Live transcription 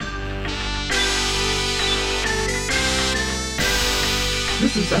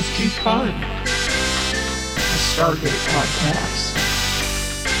This is SG Fun, a Stargate podcast.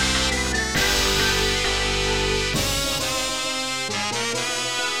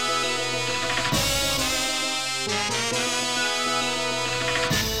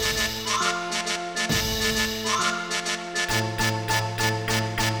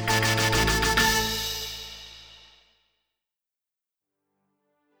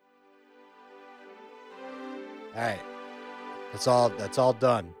 All right. That's all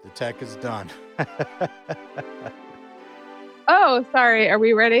done. The tech is done. Oh, sorry. Are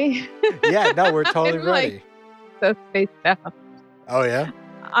we ready? Yeah, no, we're totally I'm, ready. So spaced out. Oh, yeah?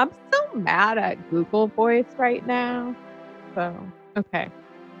 I'm so mad at Google Voice right now. So, okay.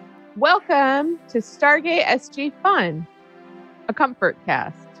 Welcome to Stargate SG Fun, a comfort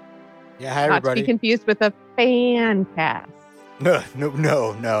cast. Yeah, hi, Not everybody. to be confused with a fan cast. No.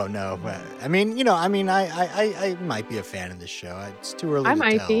 I mean, I might be a fan of this show. It's too early I to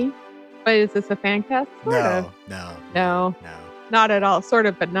might tell. be. But is this a fan cast? Sort of. No. Not at all. Sort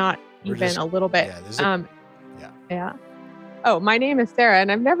of, but not We're even just- a little bit. Yeah, this is Yeah. Oh, my name is Sarah,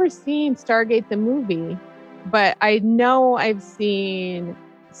 and I've never seen Stargate the movie, but I know I've seen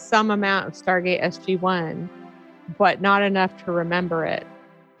some amount of Stargate SG-1, but not enough to remember it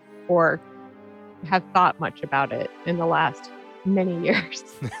or have thought much about it in the last many years.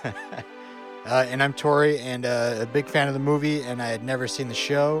 And I'm Tori, and a big fan of the movie, and I had never seen the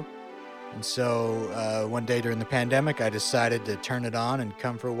show. And so one day during the pandemic, I decided to turn it on and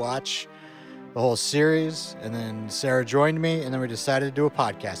come for a watch the whole series. And then Sarah joined me, and then we decided to do a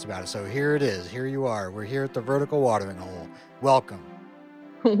podcast about it. So here it is. Here you are. We're here at the Vertical Watering Hole. Welcome.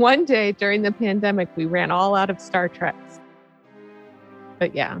 One day during the pandemic, we ran all out of Star Treks.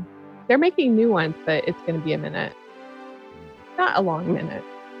 But yeah, they're making new ones, but it's going to be a minute. Not a long minute.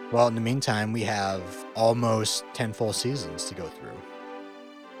 Well, in the meantime, we have almost 10 full seasons to go through.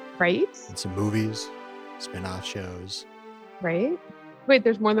 Right? And some movies, spin-off shows. Right? Wait,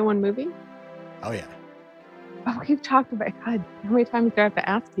 there's more than one movie? Oh, yeah. Oh, we've talked about, God, how many times do I have to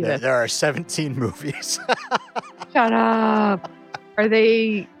ask you this? There are 17 movies. Shut up. Are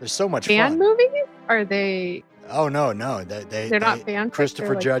they There's so much fan fun. movies? Are they? Oh, no. They're not fan.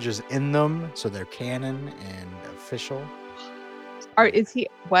 Christopher Judge is in them, so they're canon and official. Is he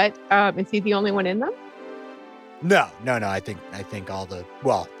what? Is he the only one in them? No. I think all the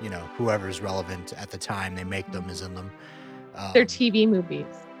whoever's relevant at the time they make them is in them. They're TV movies.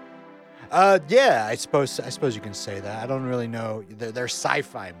 Yeah, I suppose you can say that. I don't really know. They're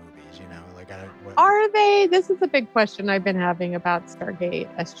sci-fi movies, Like Are they? This is a big question I've been having about Stargate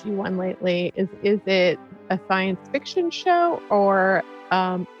SG-1 lately. Is it a science fiction show or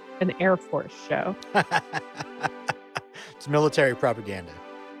an Air Force show? It's military propaganda.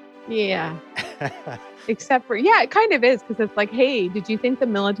 Yeah. Except for, yeah, it kind of is, because it's like, hey, did you think the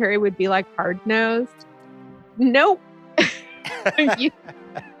military would be like hard-nosed? Nope.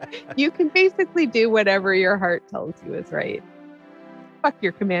 You can basically do whatever your heart tells you is right. Fuck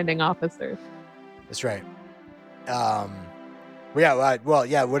your commanding officers. That's right.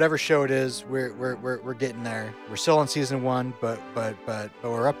 Whatever show it is, we're getting there. We're still on season 1, but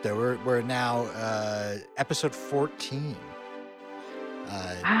we're up there. We're now episode 14.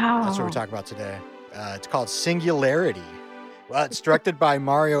 Wow. That's what we're talking about today. It's called Singularity. Well, it's directed by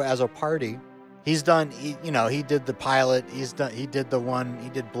Mario Azzopardi. He's done. He did the pilot. He did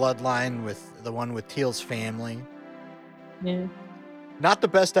Bloodline with the one with Teal's family. Yeah. Not the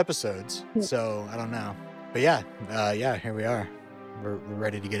best episodes, so I don't know. But yeah, here we are. We're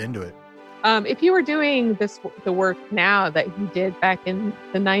ready to get into it. If you were doing the work now that he did back in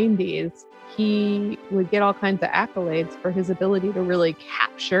the 90s, he would get all kinds of accolades for his ability to really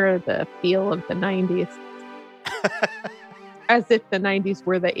capture the feel of the 90s. As if the 90s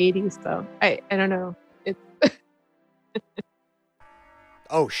were the 80s, though. I don't know. It's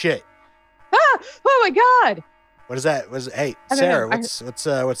Oh shit! Oh my God! What is that? Hey, Sarah?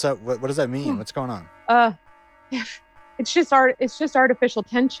 What's up? What does that mean? What's going on? It's just art. It's just artificial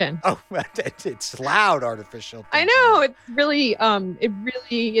tension. Oh, it's loud artificial. I know. It's really it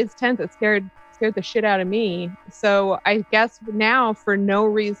really is tense. It scared the shit out of me. So I guess now, for no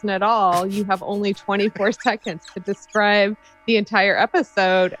reason at all, you have only 24 seconds to describe the entire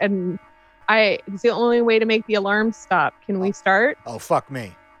episode, and it's the only way to make the alarm stop. Can we start? Oh, fuck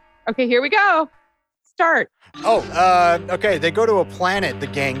me. Okay, here we go. start. Okay. They go to a planet, the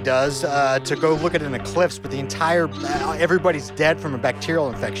gang does, to go look at an eclipse, but the entire, everybody's dead from a bacterial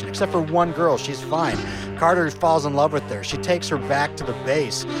infection, except for one girl. She's fine. Carter falls in love with her. She takes her back to the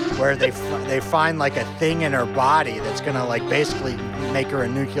base where they find like a thing in her body that's going to like basically make her a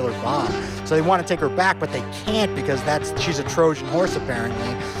nuclear bomb. So they want to take her back, but they can't because she's a Trojan horse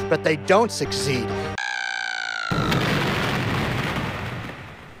apparently, but they don't succeed.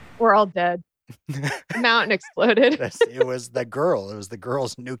 We're all dead. The mountain exploded. It was the girl. It was the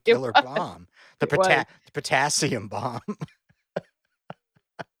girl's nuclear bomb. The potassium bomb.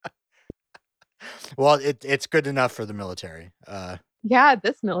 Well, it's good enough for the military. Yeah,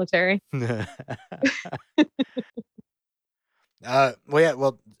 this military.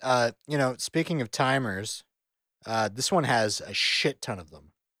 Speaking of timers, this one has a shit ton of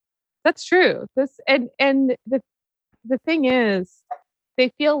them. That's true. And the thing is, they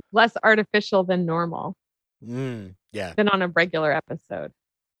feel less artificial than normal. Yeah. Than on a regular episode.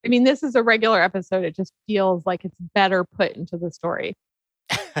 I mean, this is a regular episode. It just feels like it's better put into the story.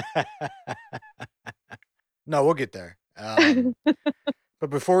 No, we'll get there. But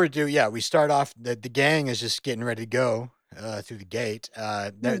before we do, we start off. The gang is just getting ready to go through the gate.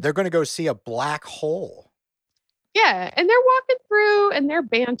 They're going to go see a black hole. Yeah, and they're walking through and they're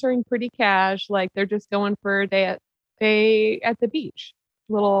bantering pretty cash, like they're just going for a day at the beach.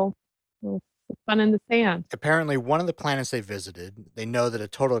 Little fun in the sand. Apparently, one of the planets they visited, they know that a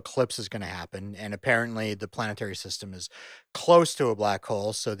total eclipse is going to happen, and apparently the planetary system is close to a black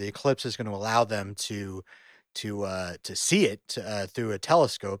hole, so the eclipse is going to allow them to see it through a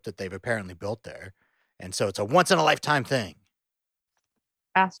telescope that they've apparently built there, and so it's a once in a lifetime thing.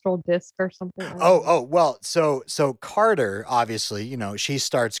 Astral disc or something. Well, so Carter, obviously, she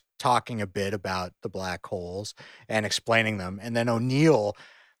starts talking a bit about the black holes and explaining them, and then O'Neill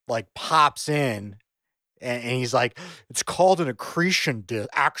like pops in and he's like, it's called an accretion disk.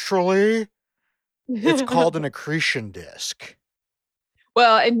 Actually, it's called an accretion disk.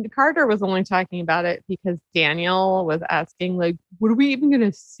 Well, and Carter was only talking about it because Daniel was asking, like, what are we even going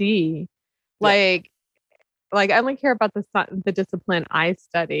to see? Yeah. Like I only care about the discipline I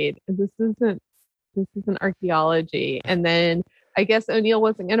studied. This isn't archaeology. And then I guess O'Neill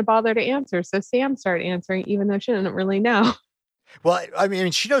wasn't going to bother to answer, so Sam started answering, even though she didn't really know. Well, I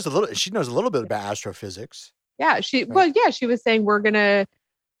mean, she knows a little bit about astrophysics. Yeah, she was saying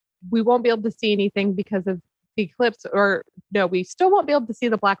we won't be able to see anything because of the eclipse, or no, we still won't be able to see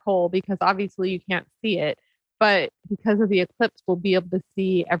the black hole because obviously you can't see it, but because of the eclipse, we'll be able to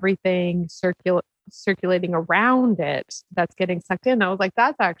see everything circulating around it that's getting sucked in. I was like,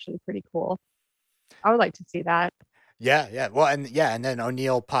 that's actually pretty cool. I would like to see that. Yeah. Well, and then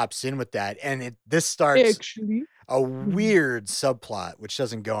O'Neill pops in with that, and this starts actually a weird subplot which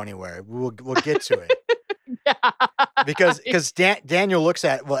doesn't go anywhere. We'll get to it. Yeah. Because Daniel looks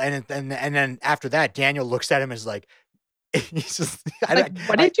at and then after that Daniel looks at him as like, he's just,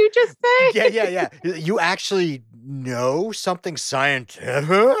 what did you just say? Yeah. You actually know something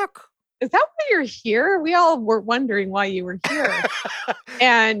scientific? Is that why you're here? We all were wondering why you were here.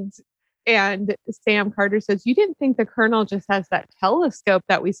 And Sam Carter says, you didn't think the Colonel just has that telescope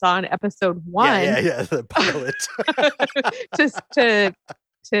that we saw in episode 1? Yeah, the pilot. Just to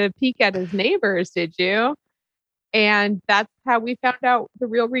peek at his neighbors, did you? And that's how we found out the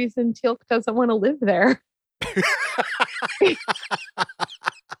real reason Teal'c doesn't want to live there. He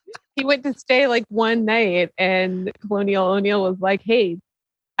went to stay like one night, and Colonial O'Neill was like, hey,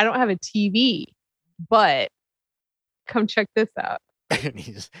 I don't have a TV, but come check this out. I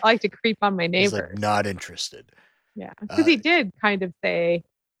like to creep on my neighbors. He's like, not interested. Yeah, because he did kind of say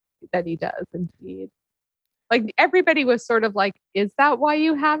that he does indeed. Like everybody was sort of like, is that why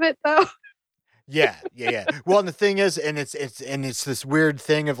you have it though? Yeah. Well, and the thing is, and it's this weird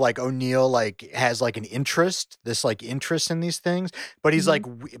thing of like O'Neill like has like an interest in these things, but he's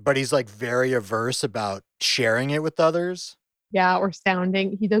like very averse about sharing it with others. Yeah, or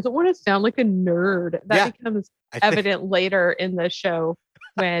he doesn't want to sound like a nerd. That becomes evident later in the show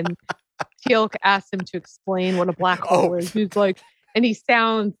when Teal'c asks him to explain what a black hole is. He's like, and he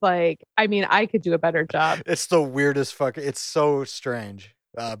sounds like, I mean, I could do a better job. It's the weirdest it's so strange.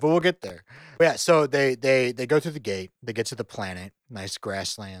 But we'll get there. But yeah, so they go through the gate, they get to the planet, nice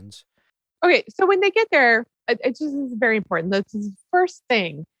grasslands. Okay, so when they get there, it just is very important. The first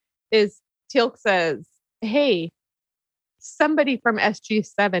thing is Teal'c says, hey, somebody from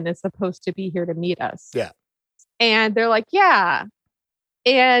SG7 is supposed to be here to meet us. Yeah. And they're like, yeah.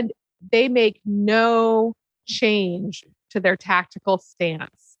 And they make no change to their tactical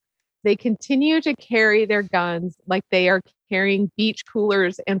stance. They continue to carry their guns like they are carrying beach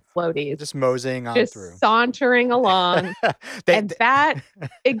coolers and floaties, Just moseying on just through. sauntering along. And that,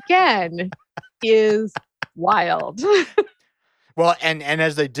 again, is wild. Well, and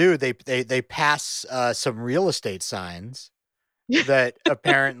as they do, they pass some real estate signs that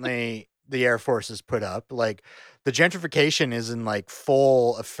apparently the Air Force has put up. Like the gentrification is in like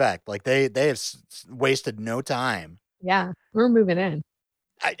full effect. Like they have wasted no time. Yeah, we're moving in.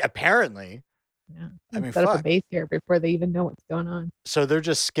 Apparently. Yeah, I mean, set up a fuck. base here before they even know what's going on. So they're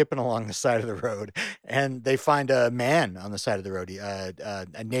just skipping along the side of the road, and they find a man on the side of the road,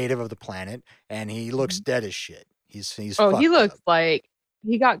 a native of the planet, and he looks dead as shit. He's Oh, he fucked looks up. like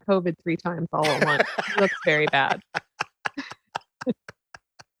he got COVID 3 times all at once. He looks very bad.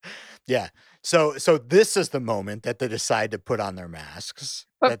 Yeah. So this is the moment that they decide to put on their masks.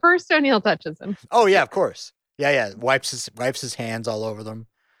 But first O'Neill touches him. Oh yeah, of course. Yeah. Wipes his hands all over them.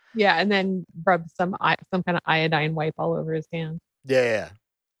 Yeah, and then rubs some kind of iodine wipe all over his hands. Yeah.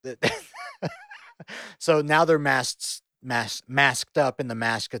 So now they're masked up in the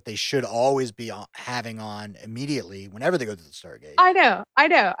mask that they should always be having on immediately whenever they go to the Stargate. I know.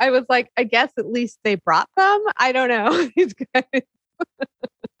 I was like, I guess at least they brought them. I don't know. These guys.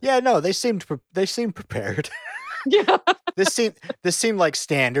 Yeah, no, they seemed prepared. Yeah. This seemed like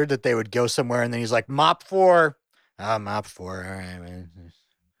standard that they would go somewhere and then he's like, mop 4. Mop 4. All right, man.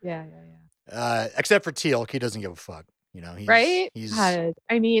 Yeah. Except for Teal'c, he doesn't give a fuck. You know, Right? He's God,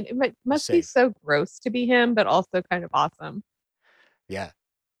 I mean, it must be safe. so gross to be him, but also kind of awesome. Yeah.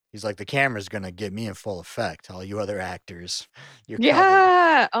 He's like, the camera's going to get me in full effect. All you other actors. You're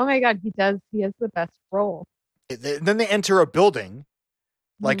yeah. Oh my God. He does. He has the best role. Then they enter a building,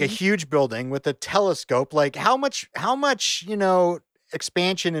 like a Mhm. huge building with a telescope. Like how much,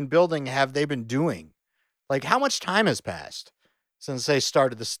 expansion and building have they been doing? Like how much time has passed since they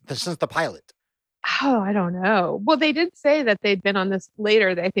started since the pilot? Oh, I don't know. Well, they did say that they'd been on this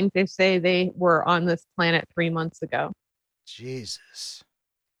later. I think they say they were on this planet 3 months ago. Jesus.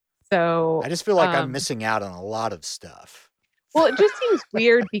 So I just feel like I'm missing out on a lot of stuff. Well, it just seems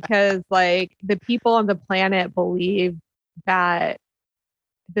weird because like the people on the planet believed that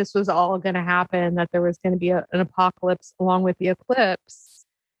this was all going to happen, that there was going to be an apocalypse along with the eclipse.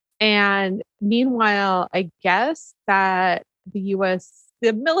 And meanwhile, I guess that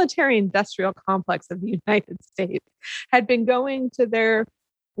the military industrial complex of the United States had been going to their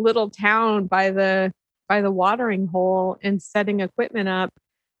little town by the watering hole and setting equipment up.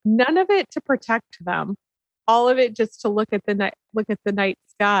 None of it to protect them. All of it just to look at the night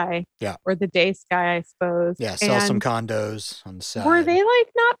sky. Yeah. Or the day sky, I suppose. Yeah, sell some condos on the side. Were they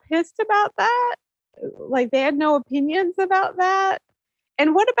like not pissed about that? Like they had no opinions about that?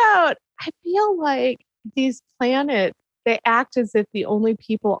 And what about, I feel like these planets, they act as if the only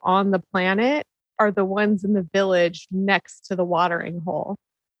people on the planet are the ones in the village next to the watering hole.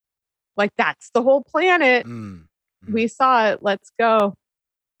 Like that's the whole planet. We saw it. Let's go.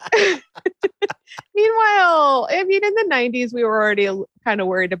 Meanwhile, I mean, in the 90s, we were already kind of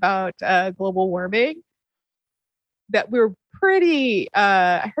worried about global warming. That we were pretty,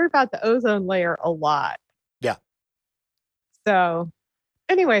 I heard about the ozone layer a lot. Yeah. So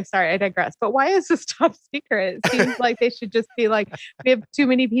anyway, sorry, I digress. But why is this top secret? It seems like they should just be like, we have too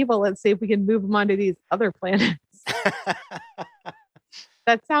many people. Let's see if we can move them onto these other planets.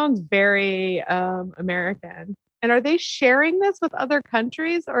 That sounds very American. And are they sharing this with other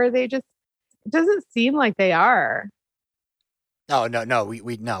countries, or are they just? It doesn't seem like they are. Oh no,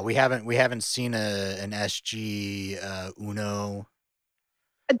 we haven't seen an SG Uno.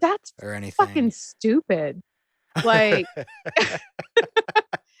 That's or anything. Fucking stupid. Like, and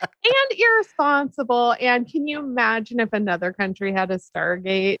irresponsible. And can you imagine if another country had a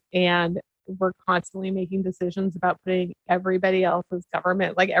Stargate and we're constantly making decisions about putting everybody else's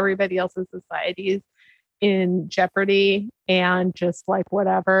government, like everybody else's societies, in jeopardy and just like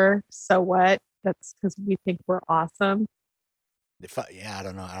whatever. So what? That's because we think we're awesome. I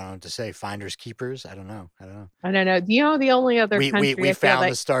don't know. I don't know what to say. Finders keepers. I don't know. Do you know the only other country we found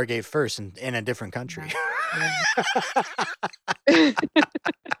the Stargate first in a different country.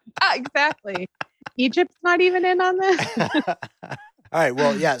 Exactly. Egypt's not even in on this. All right.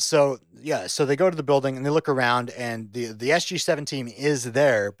 Well, yeah. So they go to the building and they look around, and the SG-7 team is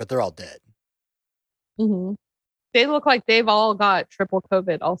there, but they're all dead. Mm-hmm. They look like they've all got triple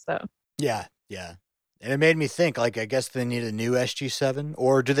COVID also. Yeah. And it made me think, like, I guess they need a new SG-7,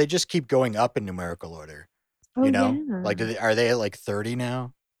 or do they just keep going up in numerical order? Oh, yeah. Like, are they at like 30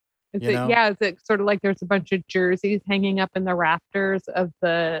 now? Is it sort of like there's a bunch of jerseys hanging up in the rafters of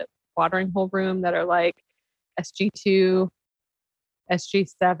the watering hole room that are like SG2,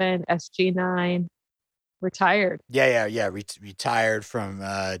 SG7, SG9, retired. Yeah. Retired from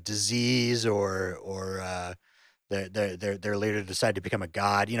disease or their leader decided to become a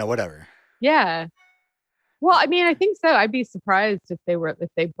god. Whatever. Yeah. Well, I mean, I think so. I'd be surprised if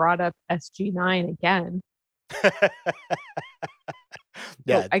they brought up SG9 again.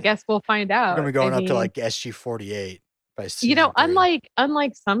 Yeah, so I guess we'll find out. We're gonna be going up to like SG48 by season you know, 3.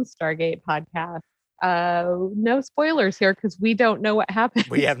 unlike some Stargate podcasts, no spoilers here because we don't know what happened.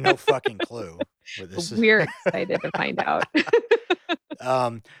 We have no fucking clue. We're excited to find out.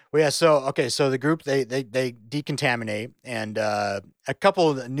 Well, yeah. So the group they decontaminate, and a couple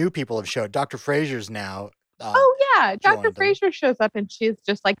of new people have showed. Dr. Fraser's now. Oh yeah, Dr. joined them. Fraser shows up and she's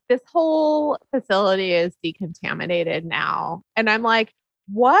just like, this whole facility is decontaminated now, and I'm like,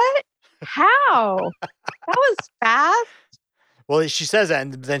 what? How? That was fast. Well, she says that,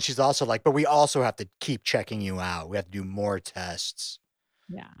 and then she's also like, but we also have to keep checking you out. We have to do more tests.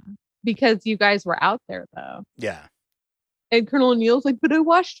 Yeah, because you guys were out there though. Yeah. And Colonel O'Neill's like, but I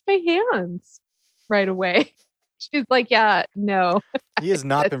washed my hands right away. She's like, yeah, no. He has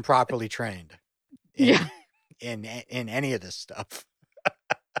not been properly trained in any of this stuff.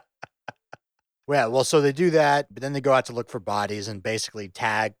 Well, so they do that, but then they go out to look for bodies and basically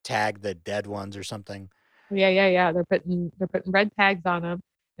tag the dead ones or something. Yeah. They're putting red tags on them,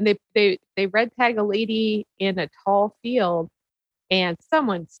 and they red tag a lady in a tall field, and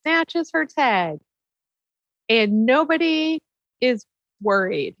someone snatches her tag, and nobody is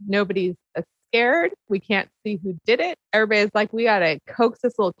worried. Nobody's scared. We can't see who did it. Everybody's like, we gotta coax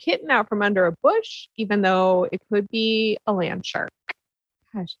this little kitten out from under a bush, even though it could be a land shark.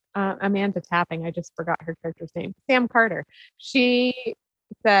 Gosh, Amanda Tapping. I just forgot her character's name. Sam Carter. She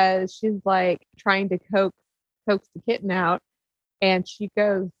says she's like trying to coax the kitten out, and she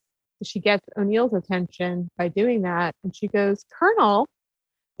gets O'Neill's attention by doing that, and she goes, Colonel,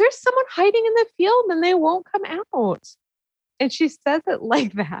 there's someone hiding in the field and they won't come out. And she says it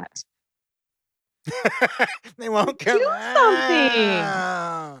like that. They won't come do out. Something.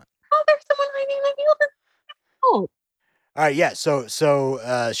 Oh, there's someone hiding in the field. All right, yeah. So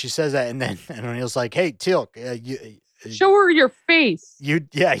she says that, and then O'Neill's like, "Hey, Teal'c, you show her your face." You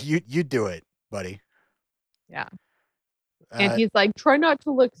do it, buddy. Yeah. And he's like, try not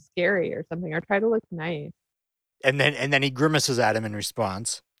to look scary or something, or try to look nice. And then he grimaces at him in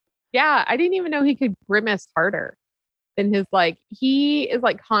response. Yeah, I didn't even know he could grimace harder than his he is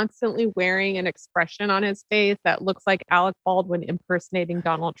like constantly wearing an expression on his face that looks like Alec Baldwin impersonating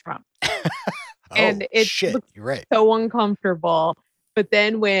Donald Trump. And it looks you're right. So uncomfortable. But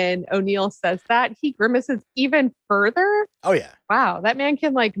then when O'Neill says that, he grimaces even further. Oh yeah. Wow, that man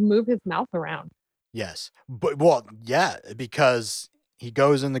can move his mouth around. Yes. But yeah, because he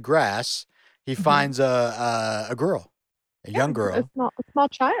goes in the grass, he finds a girl, a young girl. A small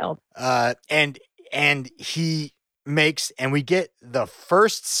child. And he makes, and we get the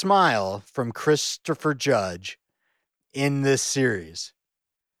first smile from Christopher Judge in this series.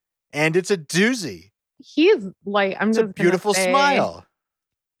 And it's a doozy. He's like, it's a beautiful smile.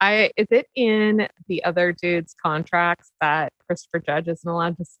 Is it in the other dude's contracts that Christopher Judge isn't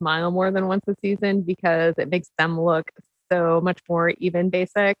allowed to smile more than once a season because it makes them look so much more even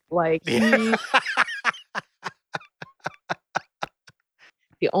basic? The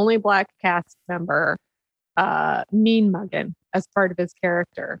only black cast member, mean mugging as part of his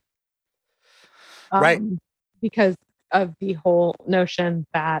character. Right. Because of the whole notion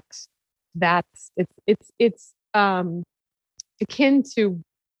that it's akin to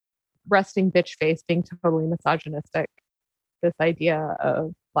resting bitch face being totally misogynistic. This idea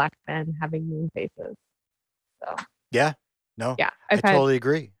of black men having mean faces. So yeah, no, yeah, I totally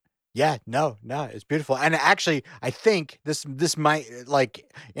agree. Yeah, no, it's beautiful. And actually, I think this might,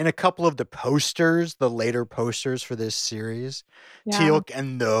 in a couple of the posters, the later posters for this series, Teal'c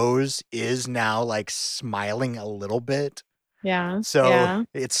and those is now smiling a little bit. Yeah. So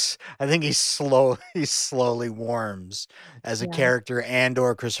I think he slowly warms as a character,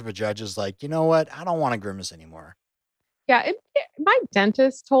 and/or Christopher Judge is like, you know what? I don't want to grimace anymore. Yeah. My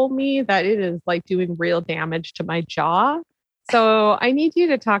dentist told me that it is doing real damage to my jaw. So I need you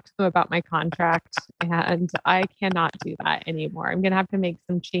to talk to them about my contract, and I cannot do that anymore. I'm going to have to make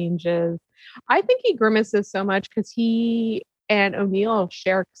some changes. I think he grimaces so much because he and O'Neill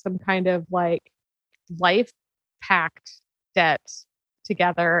share some kind of life pact debt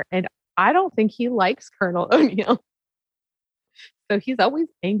together, and I don't think he likes Colonel O'Neill. So he's always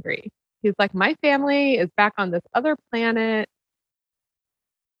angry. He's like, my family is back on this other planet.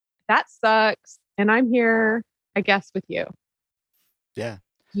 That sucks. And I'm here, I guess, with you. Yeah.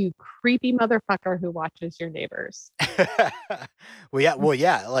 You creepy motherfucker who watches your neighbors. Well,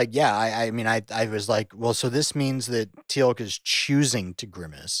 yeah, like, yeah. I mean, I was like, well, so this means that Teal'c is choosing to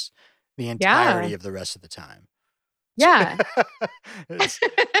grimace the entirety Yeah. of the rest of the time. Yeah. It's-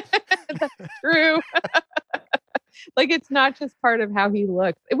 That's true. Like, it's not just part of how he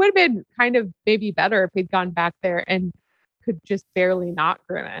looks. It would have been kind of maybe better if he'd gone back there and could just barely not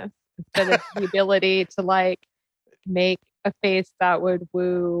grimace instead of the ability to like make a face that would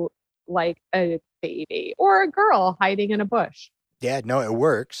woo like a baby or a girl hiding in a bush. yeah, no, it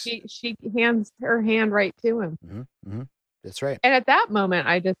works. She hands her hand right to him. That's right. And at that moment,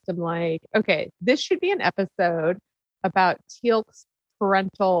 I just am like, okay, this should be an episode about Teal'c's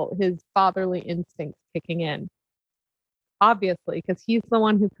his fatherly instincts kicking in. Obviously, because he's the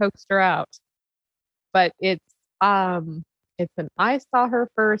one who coaxed her out. But it's an I saw her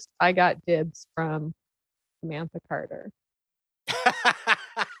first, I got dibs from Samantha Carter.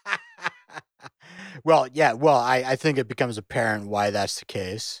 Well, yeah, well, I think it becomes apparent why that's the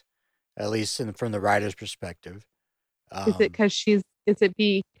case, at least from the writer's perspective. Is it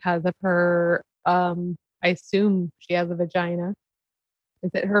because of her I assume she has a vagina.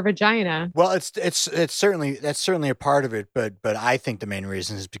 Is it her vagina? Well, it's certainly a part of it, but I think the main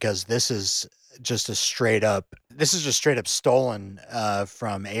reason is because this is just straight up stolen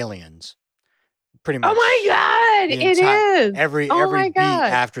from Aliens. Pretty much. Oh my god, it is. Every my beat God.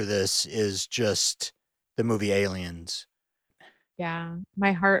 after this is just the movie Aliens. Yeah,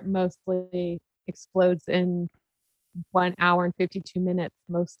 my heart mostly explodes in 1 hour and 52 minutes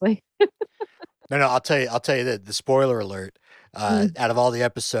mostly. No, I'll tell you that the spoiler alert. Out of all the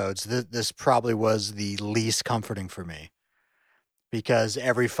episodes, this probably was the least comforting for me, because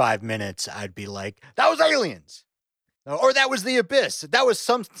every 5 minutes I'd be like, "That was Aliens," or "That was The Abyss." That was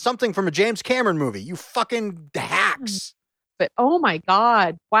something from a James Cameron movie. You fucking hacks! But oh my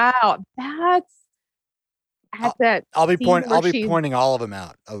god, wow, that's at that. I'll be scene pointing all of them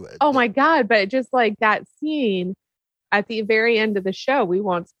out. Oh my god! But just like that scene at the very end of the show, we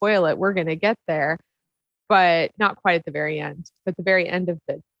won't spoil it. We're gonna get there, but not quite at the very end. But the very end of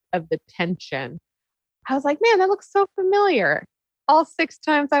the tension, I was like, man, that looks so familiar. All 6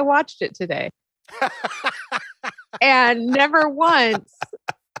 times I watched it today, and never once.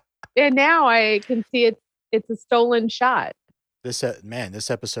 And now I can see it's a stolen shot. This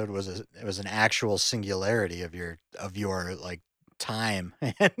episode was an actual singularity of your like time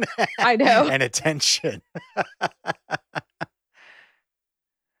and, I know. and attention.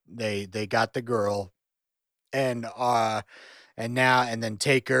 They got the girl, and then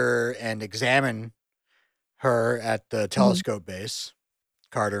take her and examine her at the telescope base,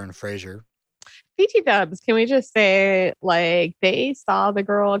 Carter and Fraser. PT dubs, can we just say, like, they saw the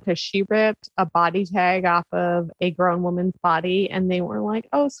girl because she ripped a body tag off of a grown woman's body, and they were like,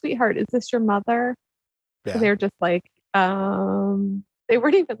 "Oh, sweetheart, is this your mother?" Yeah. So they're just like, they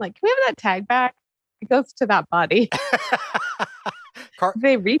weren't even like, "Can we have that tag back?" It goes to that body.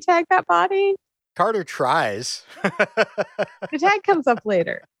 They retag that body. Carter tries. The tag comes up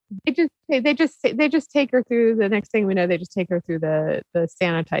later. They just take her through. The next thing we know, they just take her through the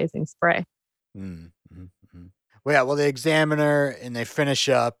sanitizing spray. Mm-hmm. Well, yeah. Well, they examine her and they finish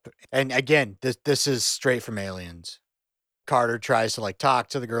up. And again, this is straight from Aliens. Carter tries to like talk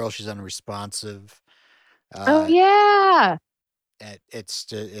to the girl. She's unresponsive. Oh yeah. It's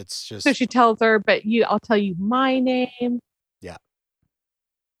just. So she tells her, "But I'll tell you my name." Yeah.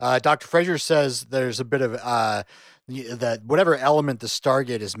 Dr. Fraser says there's a bit of that whatever element the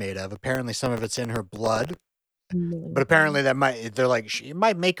Stargate is made of. Apparently, some of it's in her blood. But apparently it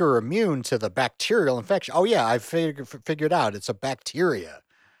might make her immune to the bacterial infection. Oh yeah, I figured out it's a bacteria.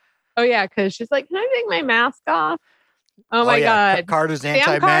 Oh yeah, because she's like, "Can I take my mask off?" Oh my god, Carter's Sam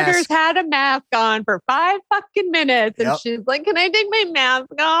anti-mask. Carter's had a mask on for 5 fucking minutes, and Yep. she's like, "Can I take my mask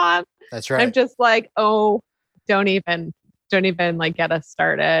off?" That's right. I'm just like, oh, don't even like get us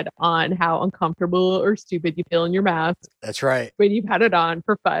started on how uncomfortable or stupid you feel in your mask. That's right. When you've had it on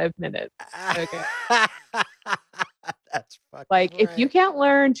for 5 minutes. Okay. That's fucking like, right. if you can't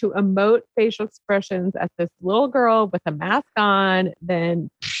learn to emote facial expressions at this little girl with a mask on, then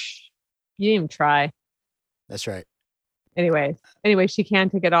you didn't even try. That's right. Anyway, she can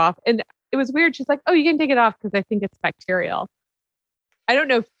take it off. And it was weird. She's like, "Oh, you can take it off because I think it's bacterial." I don't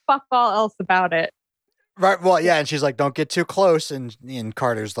know fuck all else about it. Right. Well, yeah. And she's like, "Don't get too close." And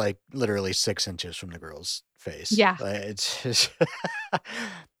Carter's like literally 6 inches from the girl's face. Yeah. It's just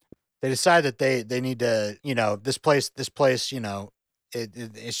they decide that they need to, this place, it's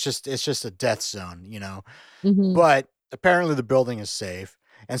just a death zone, Mm-hmm. but apparently the building is safe.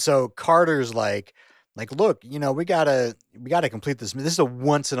 And so Carter's like, Like, look, we gotta complete this. This is a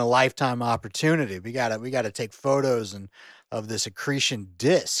once in a lifetime opportunity. We gotta take photos of this accretion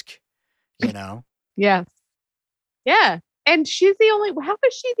disc. Yes. Yeah. And how is she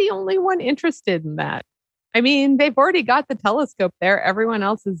the only one interested in that? I mean, they've already got the telescope there. Everyone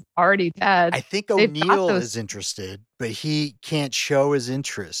else is already dead. I think O'Neill is interested, but he can't show his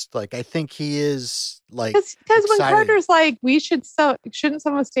interest. Like, I think he is like, because when Carter's like, shouldn't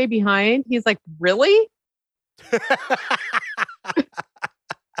someone stay behind? He's like, really?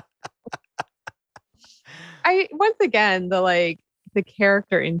 Once again, the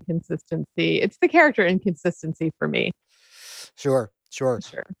character inconsistency. It's the character inconsistency for me. Sure.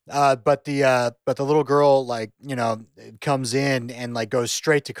 But the little girl, comes in and like goes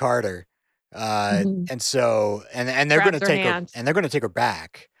straight to Carter. And so, and they're going to take her, and they're going to take her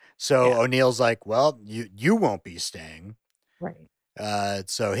back. So O'Neill's like, well, you won't be staying. Right.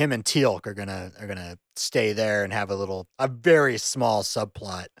 So him and Teal'c are gonna stay there and have a very small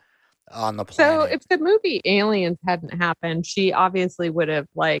subplot on the planet. So if the movie Aliens hadn't happened, she obviously would have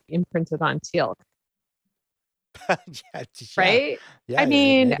imprinted on Teal'c. Right? Yeah, I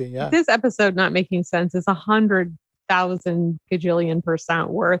mean, maybe, this episode not making sense is 100,000 gajillion%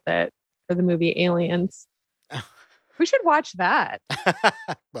 worth it for the movie Aliens. We should watch that.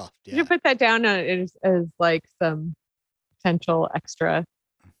 Well, yeah. You should put that down as like some potential extra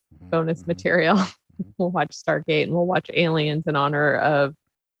bonus material. We'll watch Stargate and we'll watch Aliens in honor of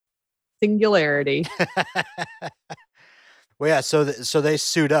singularity. Well, yeah. So they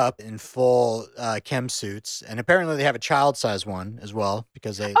suit up in full chem suits, and apparently they have a child-size one as well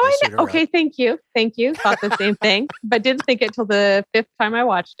because they. Oh, they I know. Okay, thank you. Thought the same thing, but didn't think it till the 5th time I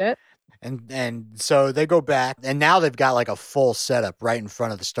watched it. And so they go back, and now they've got like a full setup right in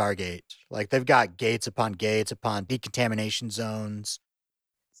front of the Stargate. Like they've got gates upon decontamination zones.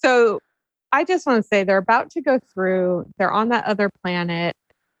 So I just want to say they're about to go through. They're on that other planet.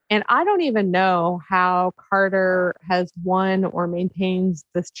 And I don't even know how Carter has won or maintains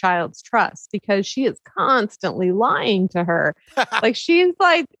this child's trust because she is constantly lying to her. she's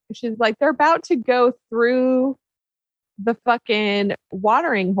like, they're about to go through the fucking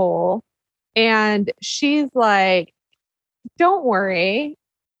watering hole. And she's like, don't worry.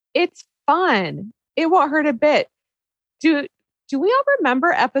 It's fun. It won't hurt a bit. Do we all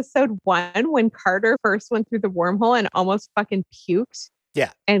remember episode 1 when Carter first went through the wormhole and almost fucking puked?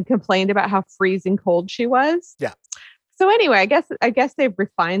 Yeah. And complained about how freezing cold she was. Yeah. So anyway, I guess they've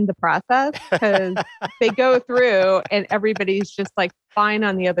refined the process because they go through and everybody's just like fine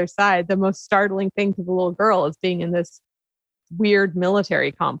on the other side. The most startling thing to the little girl is being in this weird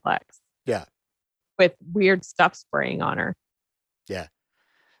military complex. Yeah. With weird stuff spraying on her. Yeah.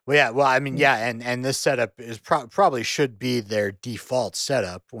 Well, yeah. Well, I mean, yeah. And this setup is probably should be their default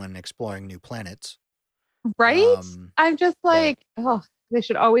setup when exploring new planets. Right? I'm just like, they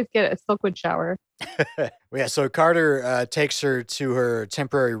should always get a Silkwood shower. Yeah, so Carter takes her to her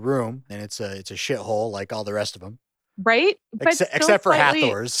temporary room, and it's a shithole like all the rest of them. Right? But except for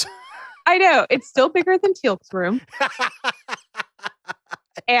Hathor's. I know. It's still bigger than Teal'c's room.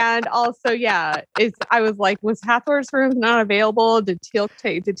 And also, yeah, I was like, was Hathor's room not available? Did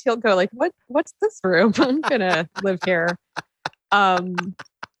Teal'c go like, what's this room? I'm gonna live here.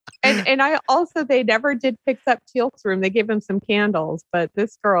 And I also, they never did fix up Teal'c's room. They gave him some candles, but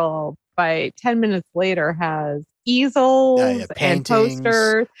this girl, by 10 minutes later, has easels and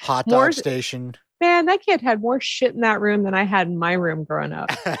posters. Hot dog station. Man, that kid had more shit in that room than I had in my room growing up.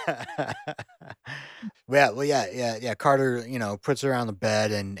 Yeah. Carter, puts her on the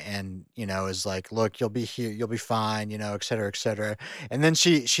bed and is like, look, you'll be here, you'll be fine, et cetera, et cetera. And then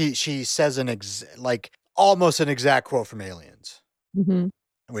she says almost an exact quote from Aliens. Mm-hmm.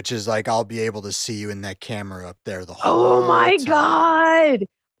 Which is like, I'll be able to see you in that camera up there the whole time. Oh my God.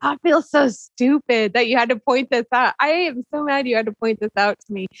 I feel so stupid that you had to point this out. I am so mad you had to point this out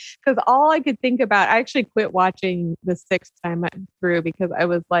to me because all I could think about, I actually quit watching the 6th time through because I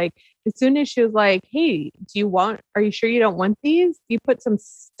was like, as soon as she was like, hey, are you sure you don't want these? You put some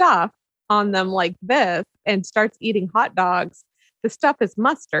stuff on them like this and starts eating hot dogs. The stuff is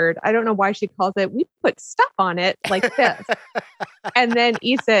mustard. I don't know why she calls it. We put stuff on it like this and then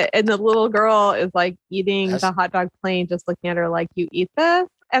eats it. And the little girl is like eating the hot dog plain, just looking at her like, you eat this?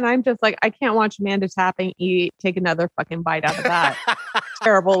 And I'm just like, I can't watch Amanda Tapping take another fucking bite out of that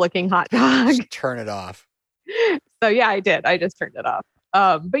terrible looking hot dog. Just turn it off. So yeah, I did. I just turned it off.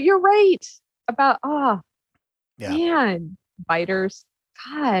 But you're right about, man, biters.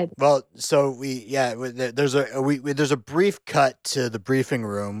 God. Well, so there's a brief cut to the briefing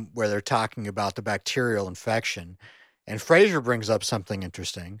room where they're talking about the bacterial infection, and Frasier brings up something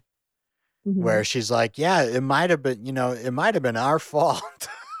interesting. Mhm. where she's like, yeah, it might have been, it might have been our fault.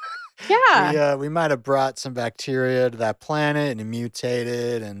 Yeah. We might have brought some bacteria to that planet and it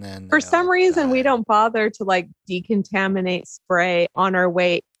mutated, and then For they some all reason, we died. don't bother to like decontaminate spray on our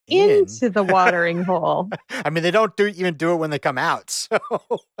way In. into the watering hole. I mean, they don't even do it when they come out. So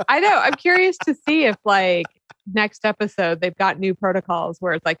I know. I'm curious to see if like next episode they've got new protocols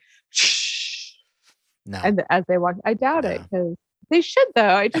where it's like, shh, no. and as they walk, I doubt it because they should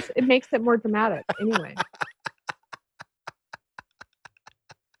though. It makes it more dramatic anyway.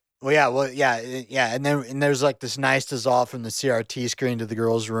 Well, yeah, and there's like this nice dissolve from the CRT screen to the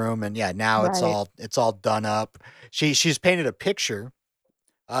girls' room, and now Right. it's all done up. She's painted a picture.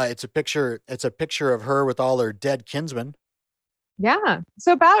 It's a picture of her with all her dead kinsmen. Yeah.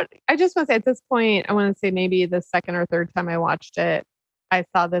 So I just want to say at this point, I want to say maybe the second or third time I watched it, I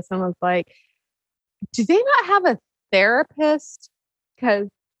saw this and was like, do they not have a therapist? Because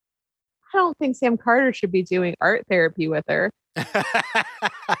I don't think Sam Carter should be doing art therapy with her.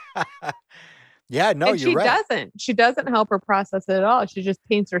 Yeah, no, And you're right. She doesn't help her process it at all. She just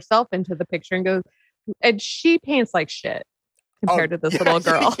paints herself into the picture and goes, and she paints like shit compared to this little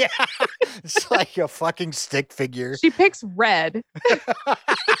girl. Yeah. It's like a fucking stick figure. She picks red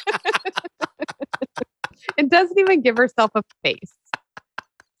and doesn't even give herself a face.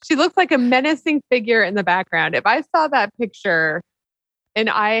 She looks like a menacing figure in the background. If I saw that picture and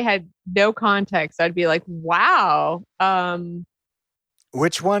I had no context, I'd be like, wow.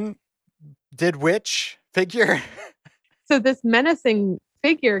 Which one did which figure? So this menacing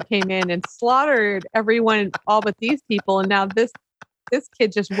figure came in and slaughtered everyone, all but these people. And now this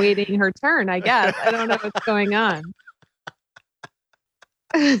kid just waiting her turn, I guess. I don't know what's going on.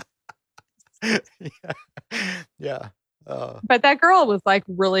 Yeah. But that girl was like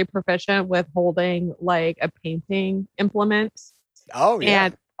really proficient with holding like a painting implement. Oh, yeah.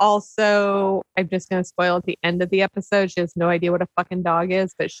 And also, I'm just going to spoil at the end of the episode. She has no idea what a fucking dog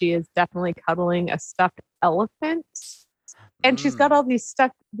is, but she is definitely cuddling a stuffed elephant. And she's got all these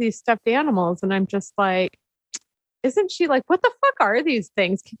stuffed animals. And I'm just like, isn't she like, what the fuck are these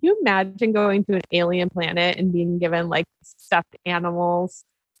things? Can you imagine going to an alien planet and being given like stuffed animals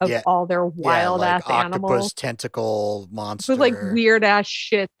of all their wild ass like animals? Octopus tentacle monster. With like weird ass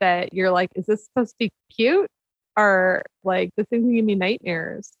shit that you're like, is this supposed to be cute? Or like this thing's giving me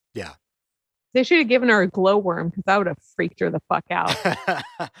nightmares. Yeah. They should have given her a glowworm because I would have freaked her the fuck out.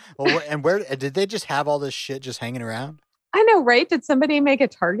 Well, and where did they just have all this shit just hanging around? I know, right? Did somebody make a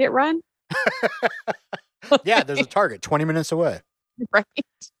Target run? Yeah, there's a Target 20 minutes away. Right.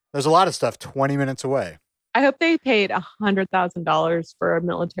 There's a lot of stuff 20 minutes away. I hope they paid $100,000 for a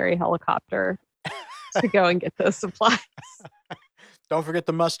military helicopter to go and get those supplies. Don't forget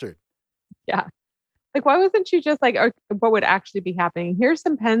the mustard. Yeah. Like, why wasn't she just like, what would actually be happening? Here's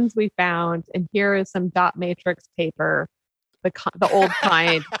some pens we found, and here is some dot matrix paper, the old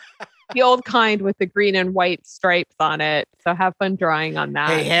kind, the old kind with the green and white stripes on it. So have fun drawing on that.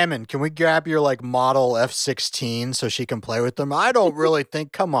 Hey, Hammond, can we grab your like model F-16 so she can play with them? I don't really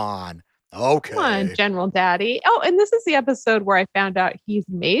think. Come on. Okay. Come on, General Daddy. Oh, and this is the episode where I found out he's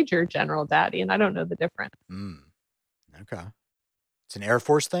Major General Daddy, and I don't know the difference. Okay. It's an Air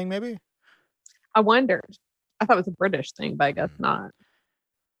Force thing, maybe? I wondered. I thought it was a British thing, but I guess not.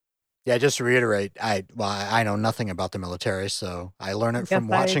 Yeah, just to reiterate, I know nothing about the military, so I learned it from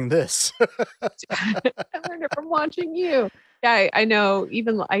watching this. I learned it from watching you. Yeah, I know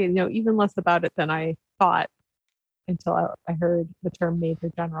even less about it than I thought until I heard the term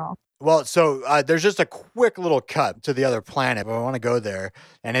Major General. Well, so there's just a quick little cut to the other planet, but I want to go there,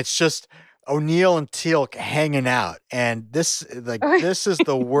 and it's just O'Neill and Teal'c hanging out, and this is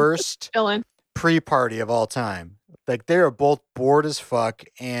the worst pre-party of all time. Like they are both bored as fuck,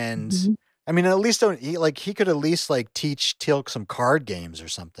 and I mean, at least he could at least like teach Teal'c some card games or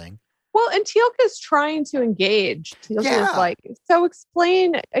something. Well, and Teal'c is trying to engage. Teal'c is like, so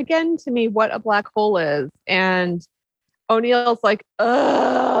explain again to me what a black hole is, and O'Neill's like,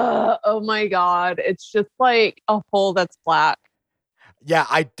 oh my god, it's just like a hole that's black. Yeah,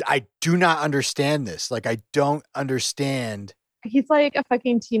 I do not understand this. Like, I don't understand. He's like a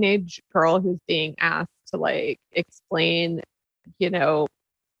fucking teenage girl who's being asked to like explain,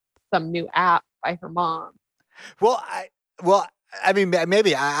 some new app by her mom. Well, I mean,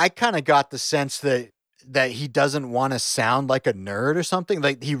 maybe I kind of got the sense that he doesn't want to sound like a nerd or something.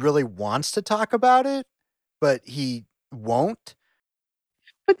 Like he really wants to talk about it, but he won't.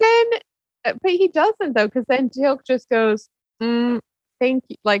 But he doesn't though, because then Teal'c just goes, thank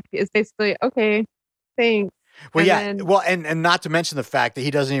you. Like it's basically okay, thanks. Well, and not to mention the fact that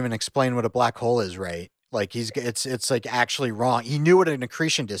he doesn't even explain what a black hole is, right? Like it's like actually wrong. He knew what an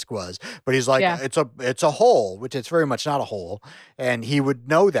accretion disk was, but he's like, Yeah. it's a hole, which it's very much not a hole. And he would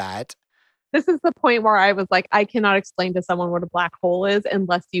know that. This is the point where I was like, I cannot explain to someone what a black hole is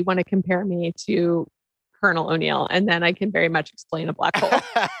unless you want to compare me to Colonel O'Neill. And then I can very much explain a black hole.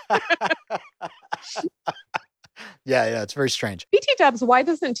 Yeah, it's very strange. BT Dubs, why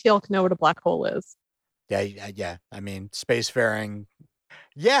doesn't Teal'c know what a black hole is? Yeah. I mean, spacefaring.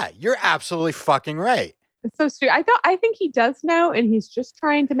 Yeah, you're absolutely fucking right. It's so stupid. I think he does know, and he's just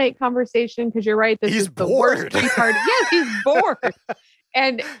trying to make conversation because you're right. This He's is the worst bored. retard. Yes, he's bored.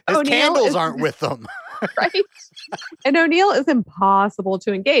 And His O'Neill candles aren't with them. right. And O'Neill is impossible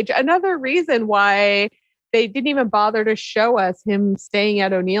to engage. Another reason why they didn't even bother to show us him staying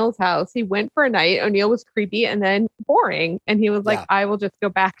at O'Neill's house. He went for a night. O'Neill was creepy and then boring. And he was like, Yeah. I will just go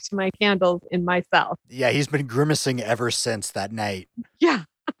back to my candles in myself. Yeah, he's been grimacing ever since that night. Yeah.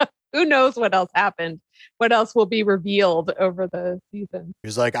 Who knows what else happened? What else will be revealed over the season? He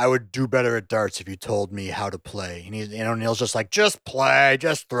was like, I would do better at darts if you told me how to play. And O'Neill's just like, just play,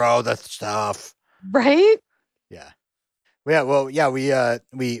 just throw the stuff. Right? Yeah. Yeah, well, yeah, we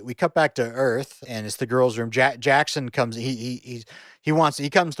cut back to Earth, and it's the girls' room. Jackson comes. He comes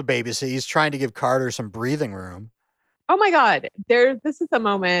to babysit. He's trying to give Carter some breathing room. Oh my God. This is a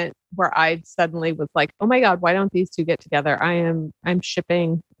moment where I suddenly was like, oh my God, why don't these two get together? I'm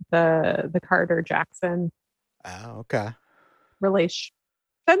shipping the Carter Jackson Oh, okay. relation.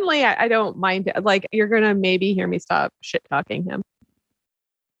 Suddenly I don't mind it. Like, you're gonna maybe hear me stop shit talking him.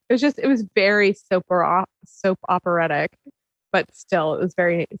 It was very soap operatic, but still it was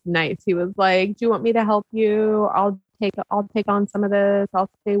very nice. He was like, do you want me to help you? I'll take on some of this. I'll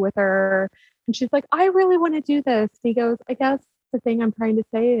stay with her. And she's like, I really want to do this. And he goes, I guess the thing I'm trying to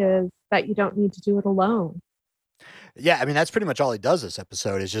say is that you don't need to do it alone. Yeah, I mean, that's pretty much all he does this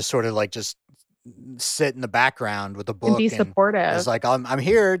episode is just sort of like just sit in the background with a book And be supportive. It's like, I'm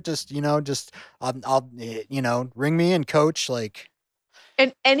here, just I'll ring me in, coach. Like,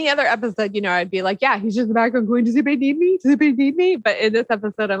 in any other episode, I'd be like, yeah, he's just in the background going, does anybody need me? Does anybody need me? But in this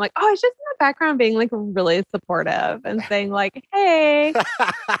episode, I'm like, oh, he's just in the background being like really supportive and saying like, hey,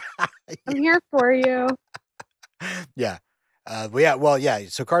 I'm here for you. Yeah.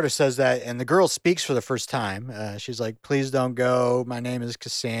 So Carter says that, and the girl speaks for the first time. She's like, please don't go. My name is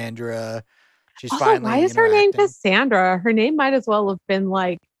Cassandra. She's Also, finally why is her name interacting. Cassandra? Her name might as well have been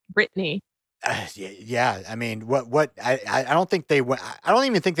like Brittany. Yeah, I mean, what? I don't think they went. I don't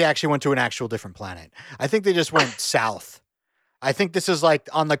even think they actually went to an actual different planet. I think they just went south. I think this is like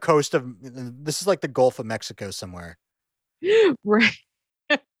on the coast of. This is like the Gulf of Mexico somewhere. Right.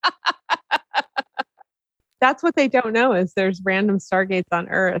 That's what they don't know is there's random stargates on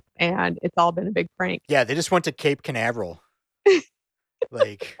Earth, and it's all been a big prank. Yeah, they just went to Cape Canaveral.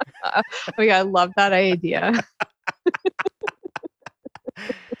 Like, Oh my God, I love that idea.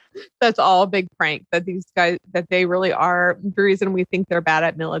 That's all a big prank that these guys, that they really are. The reason we think they're bad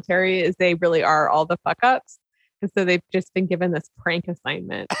at military is they really are all the fuck ups. And so they've just been given this prank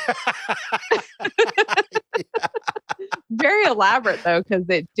assignment. Very elaborate though, because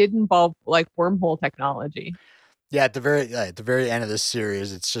it did involve like wormhole technology. Yeah, at the very end of this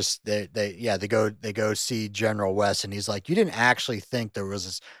series, it's just they go see General West, and he's like, you didn't actually think there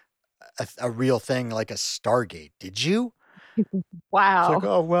was a real thing like a Stargate, did you? Wow. It's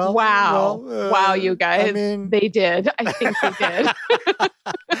like, oh, well, Wow, you guys. I mean, They did. I think they did.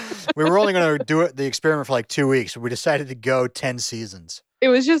 we were only going to do the experiment for like 2 weeks. We decided to go 10 seasons. It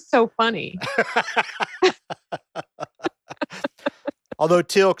was just so funny. Although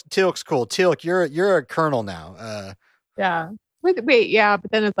Teal'c's cool. Teal'c, you're a colonel now. Yeah. Wait, yeah,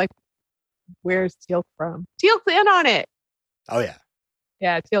 but then it's like, where's Teal'c from? Teal'c's in on it. Oh yeah.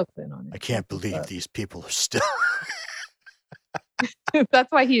 Yeah, Teal'c's in on it. I can't believe these people are still.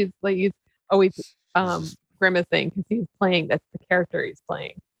 That's why he's always grimacing, because he's playing. That's the character he's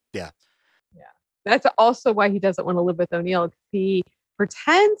playing. Yeah. That's also why he doesn't want to live with O'Neill, because he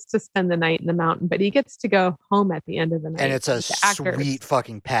pretends to spend the night in the mountain, but he gets to go home at the end of the night. And it's a with the actors. sweet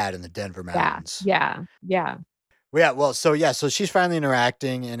fucking pad in the Denver mountains. Yeah. So she's finally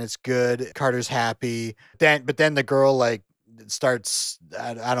interacting, and it's good. Carter's happy. But then the girl like starts.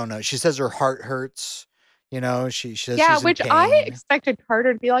 I don't know. She says her heart hurts. She says she's in which pain. I expected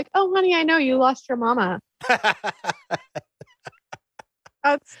Carter to be like, "Oh, honey, I know you lost your mama."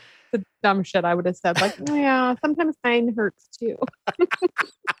 That's the dumb shit I would have said. Like, oh, yeah, sometimes mine hurts too. Because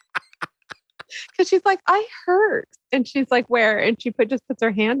she's like, I hurt. And she's like, where? And she just puts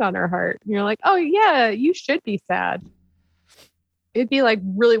her hand on her heart. And you're like, oh, yeah, you should be sad. It'd be like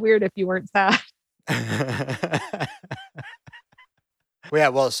really weird if you weren't sad. Well, yeah,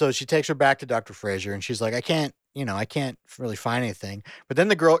 well, so she takes her back to Dr. Fraser, and she's like, I can't really find anything. But then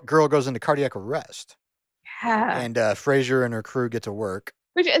the girl goes into cardiac arrest, Yeah. and Fraser and her crew get to work.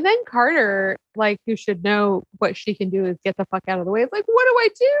 And then Carter, like, who should know what she can do is get the fuck out of the way. It's like, what do I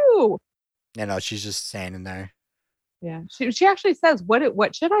do? You know, she's just standing there. Yeah, she actually says,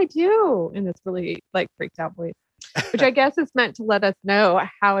 "What should I do?" in this really like freaked out voice, which I guess is meant to let us know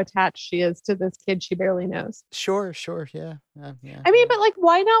how attached she is to this kid she barely knows. Sure, yeah. I mean, but like,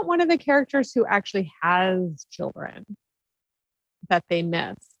 why not one of the characters who actually has children that they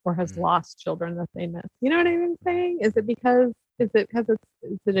miss or has lost children that they miss? You know what I'm saying? Is it because it's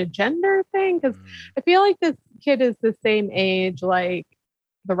a gender thing? Because I feel like this kid is the same age, like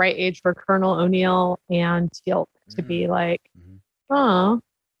the right age for Colonel O'Neill and Teal'c to be like, oh,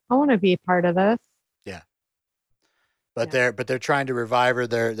 I want to be part of this. Yeah. But they're trying to revive her.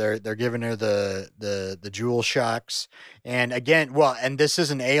 They're giving her the jewel shocks. And again, well, and this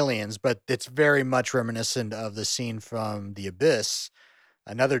isn't Aliens, but it's very much reminiscent of the scene from The Abyss,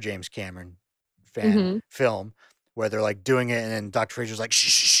 another James Cameron film, where they're like doing it, and then Dr. Fraser's like, shh,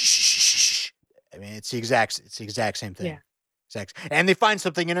 shh, shh, shh, shh. I mean, it's the exact same thing. Yeah. And they find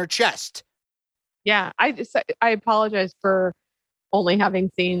something in her chest. Yeah, I apologize for only having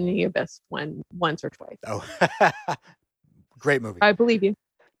seen The Abyss once or twice. Oh, great movie. I believe you.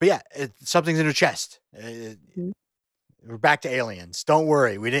 But yeah, something's in her chest. We're back to Aliens. Don't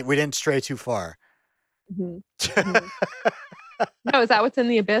worry, we didn't stray too far. No, is that what's in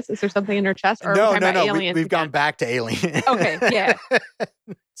The Abyss? Is there something in her chest? Or No. Aliens We've gone back to Aliens. Okay, yeah.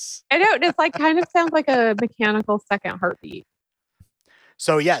 I know it's like kind of sounds like a mechanical second heartbeat.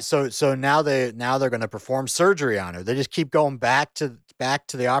 So yeah, so now they're going to perform surgery on her. They just keep going back to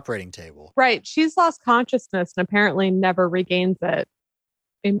the operating table. Right. She's lost consciousness and apparently never regains it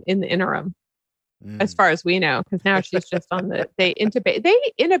in the interim, as far as we know, because now she's just on they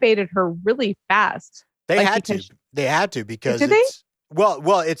intubated her really fast. They had to because did they?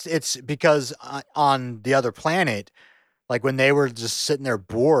 Well, it's because on the other planet, like when they were just sitting there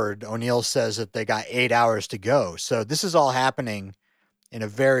bored, O'Neill says that they got 8 hours to go. So this is all happening in a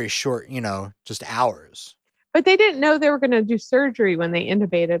very short, just hours. But they didn't know they were going to do surgery when they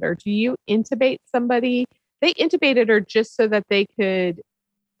intubated her. Do you intubate somebody? They intubated her just so that they could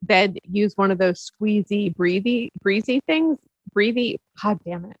then use one of those squeezy, breezy things. God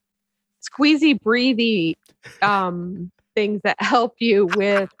damn it. Squeezy, breathy things that help you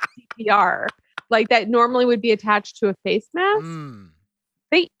with CPR. Like that normally would be attached to a face mask.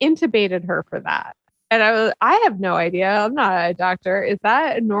 They intubated her for that. And I have no idea. I'm not a doctor. Is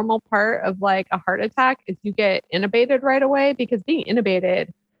that a normal part of like a heart attack? Is you get intubated right away? Because being intubated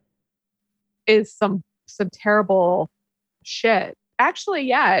is some terrible shit. Actually,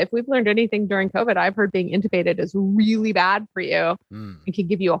 yeah. If we've learned anything during COVID, I've heard being intubated is really bad for you. It can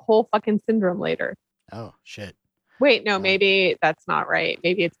give you a whole fucking syndrome later. Oh shit. Wait, no, maybe that's not right.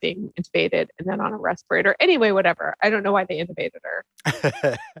 Maybe it's being intubated and then on a respirator. Anyway, whatever. I don't know why they intubated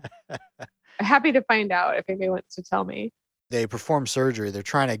her. Happy to find out if anybody wants to tell me. They perform surgery. They're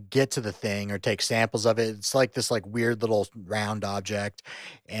trying to get to the thing or take samples of it. It's like this like weird little round object,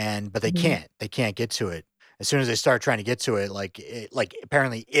 but they can't. They can't get to it. As soon as they start trying to get to it,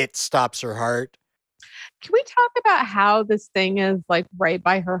 apparently it stops her heart. Can we talk about how this thing is like right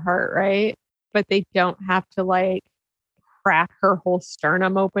by her heart, right? But they don't have to like crack her whole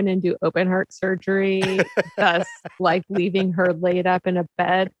sternum open and do open heart surgery, thus like leaving her laid up in a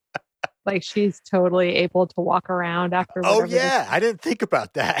bed. Like she's totally able to walk around after. Oh yeah, I didn't think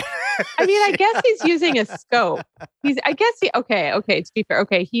about that. I mean, I guess he's using a scope. Okay. To be fair,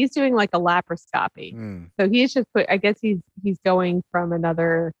 okay, he's doing like a laparoscopy. So he's just he's going from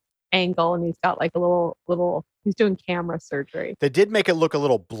another angle, and he's got like a little. He's doing camera surgery. They did make it look a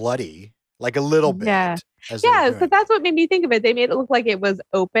little bloody, like a little bit. Yeah. So that's what made me think of it. They made it look like it was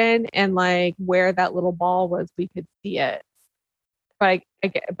open, and like where that little ball was, we could see it. But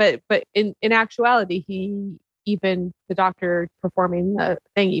in actuality, the doctor performing the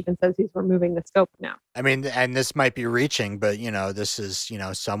thing even says he's removing the scope now. I mean, and this might be reaching, but this is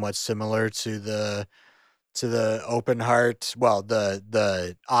somewhat similar to the open heart. Well,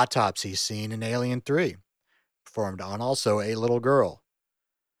 the autopsy scene in Alien 3, performed on also a little girl.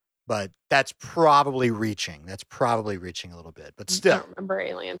 But that's probably reaching. That's probably reaching a little bit. But still, I don't remember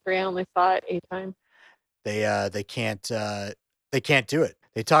Alien 3. I only saw it 8 times. They can't do it.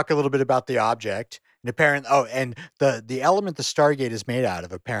 They talk a little bit about the object, and the element the Stargate is made out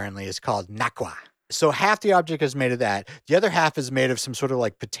of apparently is called Nakwa. So half the object is made of that. The other half is made of some sort of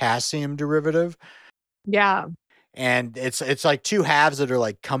like potassium derivative. Yeah. And it's like two halves that are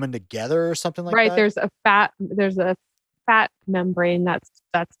like coming together or something like that. Right. There's a fat membrane that's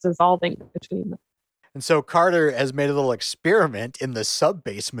dissolving between them. And so Carter has made a little experiment in the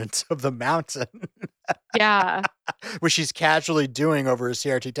sub-basement of the mountain, Yeah. which she's casually doing over a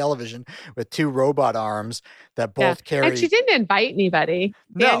CRT television with two robot arms that both carry. And she didn't invite anybody.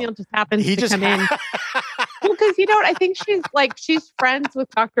 No. Daniel just happens He to just come in. Well, because I think she's friends with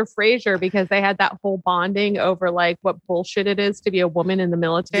Dr. Fraser because they had that whole bonding over like what bullshit it is to be a woman in the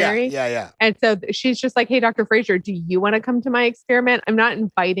military. Yeah. And so she's just like, hey, Dr. Fraser, do you want to come to my experiment? I'm not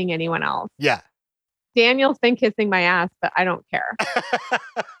inviting anyone else. Yeah. Daniel's been kissing my ass, but I don't care.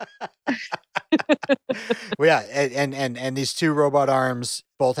 Well, yeah, and these two robot arms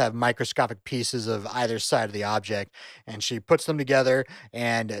both have microscopic pieces of either side of the object, and she puts them together,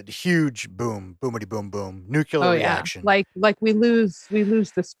 and a huge boom, boomity boom boom, nuclear reaction. Like we lose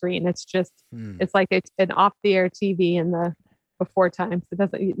the screen. It's just it's like it's an off the air TV in the before times. It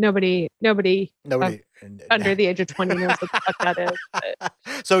doesn't. Nobody under the age of 20 knows what the fuck that is. But.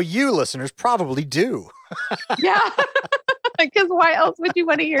 So you listeners probably do. Yeah. Because why else would you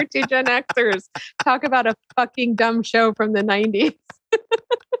want to hear two Gen Xers talk about a fucking dumb show from the 90s?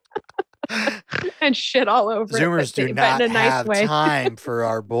 And shit all over Zoomers do not have time for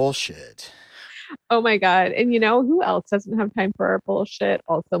our bullshit. Oh my God. And who else doesn't have time for our bullshit?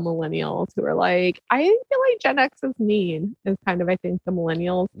 Also millennials who are like, I feel like Gen X is mean is kind of, I think, the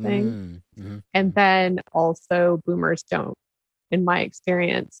millennials thing. Mm-hmm. And then also boomers don't, in my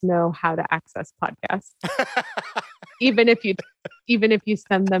experience, know how to access podcasts. even if you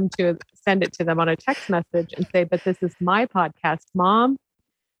send it to them on a text message and say, but this is my podcast, Mom,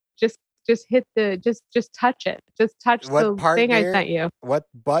 just hit just touch it. Just touch the thing I sent you. What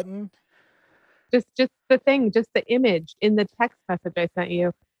button? Just the thing, just the image in the text message I sent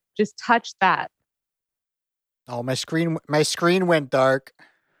you. Just touch that. Oh, my screen went dark.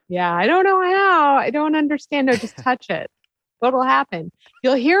 Yeah, I don't know how. I don't understand. No, just touch it. What will happen?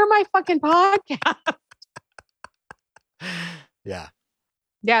 You'll hear my fucking podcast. Yeah.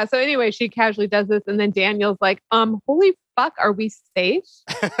 Yeah. So anyway, she casually does this, and then Daniel's like, holy fuck, are we safe?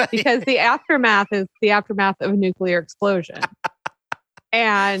 Because the aftermath is the aftermath of a nuclear explosion.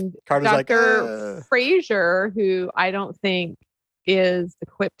 And Carter's Dr. Fraser, who I don't think is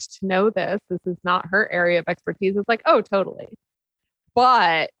equipped to know this is not her area of expertise, is like, oh, totally.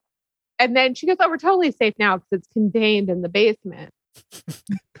 And then she goes, oh, we're totally safe now because it's contained in the basement.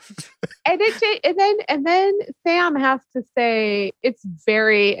 and then Sam has to say, it's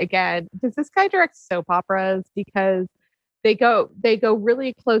very, again, does this guy direct soap operas? Because they go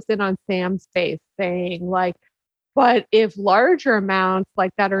really close in on Sam's face saying like, but if larger amounts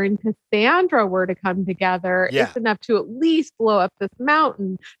like that are in Cassandra were to come together, it's enough to at least blow up this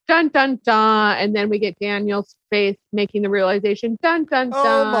mountain. Dun, dun, dun. And then we get Daniel's face making the realization, dun, dun, dun.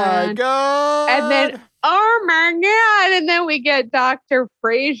 Oh my God. And then, oh my God. And then we get Dr.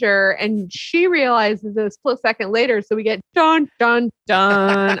 Fraser and she realizes it a split second later. So we get dun, dun,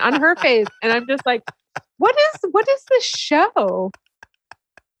 dun on her face. And I'm just like, what is this show?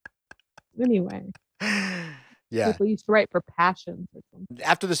 Anyway. Yeah. People used to write for passions or something.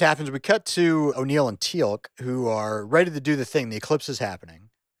 After this happens, we cut to O'Neill and Teal'c, who are ready to do the thing. The eclipse is happening.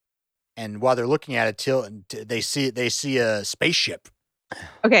 And while they're looking at it, they see a spaceship.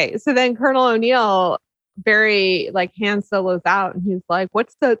 Okay, so then Colonel O'Neill very like Han Solo's out and he's like,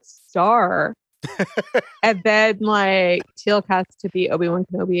 what's that star? And then like Teal'c has to be Obi-Wan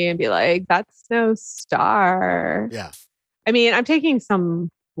Kenobi and be like, that's no star. Yeah. I mean, I'm taking some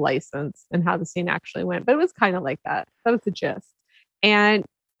license and how the scene actually went, but it was kind of like that. That was the gist. And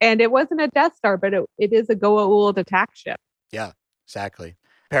it wasn't a Death Star, but it is a Goa'uld attack ship. Yeah, exactly.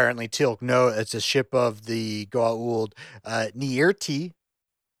 Apparently Teal'c it's a ship of the Goa'uld Nierti.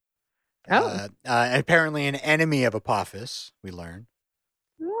 And apparently an enemy of Apophis, we learn.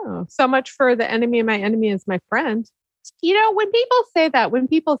 Oh, so much for the enemy of my enemy is my friend. When people say that,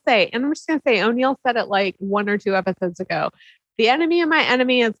 and I'm just going to say, O'Neill said it like 1 or 2 episodes ago, the enemy of my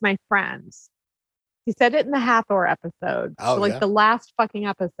enemy is my friend. He said it in the Hathor episode. Oh, so the last fucking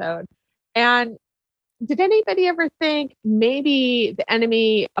episode. And did anybody ever think maybe the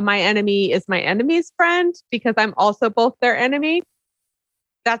enemy of my enemy is my enemy's friend because I'm also both their enemy?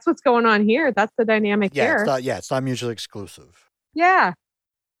 That's what's going on here. That's the dynamic here. It's not mutually exclusive. Yeah.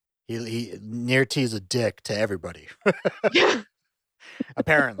 He Nierti is a dick to everybody. Yeah.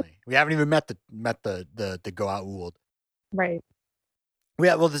 Apparently. We haven't even met the Goa'uld. Right.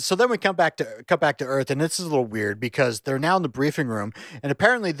 Yeah, well, so then we come back to Earth, and this is a little weird because they're now in the briefing room, and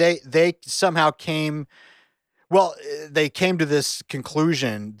apparently they somehow came to this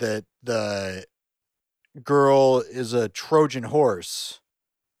conclusion that the girl is a Trojan horse.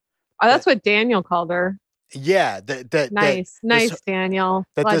 Oh, that's what Daniel called her. Yeah, Nice, Daniel.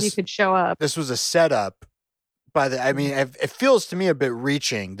 that Glad you this- could show up. this was a setup I mean, it feels to me a bit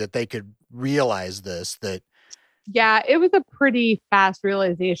reaching that they could realize this, that Yeah, it was a pretty fast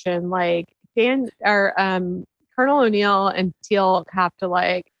realization. Like Colonel O'Neill and Teal have to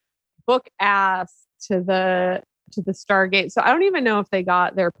like book ass to the Stargate. So I don't even know if they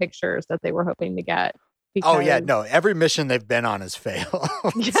got their pictures that they were hoping to get. oh yeah, no, every mission they've been on has failed.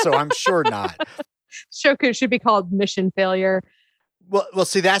 So I'm sure not. Shoku should be called mission failure. Well,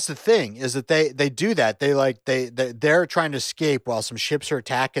 see, that's the thing is that they do that. They're trying to escape while some ships are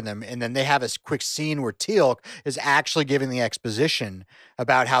attacking them, and then they have a quick scene where Teal'c is actually giving the exposition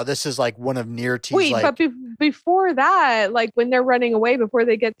about how this is like one of Nirti's. Wait, like, but before that, like when they're running away, before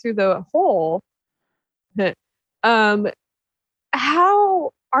they get through the hole,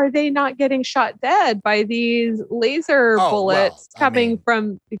 how are they not getting shot dead by these laser bullets coming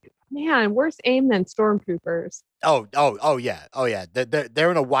from? Man, worse aim than stormtroopers. Oh yeah.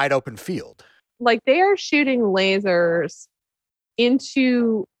 They're in a wide open field. Like they are shooting lasers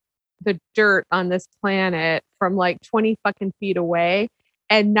into the dirt on this planet from like 20 fucking feet away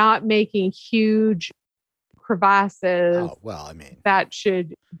and not making huge crevasses. Oh, well, I mean, that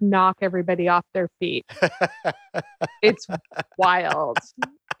should knock everybody off their feet. It's wild.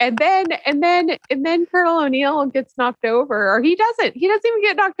 And then Colonel O'Neill gets knocked over, or he doesn't even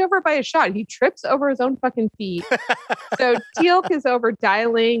get knocked over by a shot. He trips over his own fucking feet. So Teal'c is over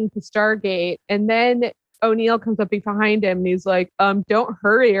dialing the Stargate, and then O'Neill comes up behind him and he's like, don't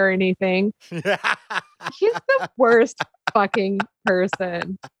hurry or anything. He's the worst fucking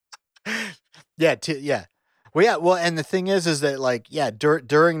person. Yeah. Well, yeah. Well, and the thing is that like, yeah,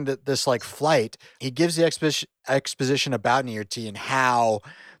 during this like flight, he gives the exposition about Nirti and how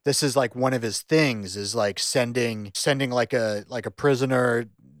this is like one of his things is like sending like a prisoner,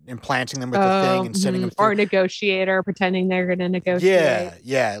 implanting them with the thing and sending them through. Or a negotiator pretending they're going to negotiate.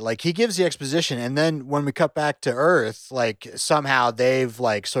 Yeah. Like he gives the exposition, and then when we cut back to Earth, like somehow they've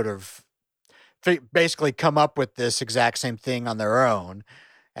like sort of basically come up with this exact same thing on their own,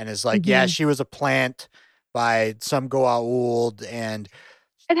 and is like, yeah, she was a plant by some Goa'uld, and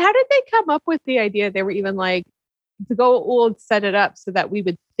how did they come up with the idea? They were even like, the Goa'uld set it up so that we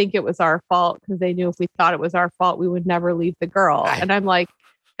would think it was our fault because they knew if we thought it was our fault, we would never leave the girl. And I'm like,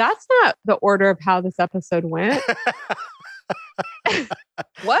 that's not the order of how this episode went.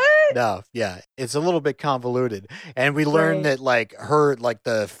 What? No, yeah, it's a little bit convoluted, and we learn that like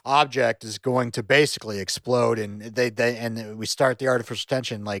the object is going to basically explode, and and we start the artificial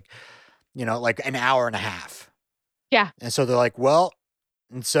tension like, you know, like an hour and a half. Yeah, and so they're like, well,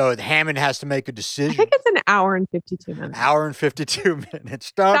 and so Hammond has to make a decision. I think it's an hour and 52 minutes. Hour and 52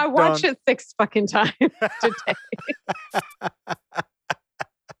 minutes. I watched it 6 fucking times today.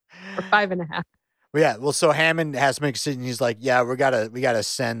 Or 5.5. Well, yeah. Well, so Hammond has to make a decision. He's like, yeah, we gotta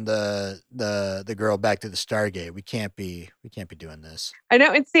send the girl back to the Stargate. We can't be doing this. I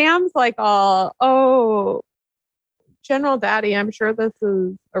know. And Sam's like, oh, General Daddy, I'm sure this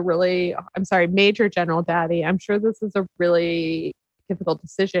is Major General Daddy, I'm sure this is a really difficult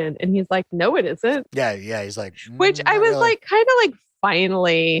decision. And he's like, no, it isn't. Yeah. He's like, which I was really. Like, kind of like,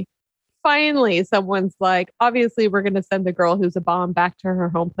 finally, someone's like, obviously, we're going to send the girl who's a bomb back to her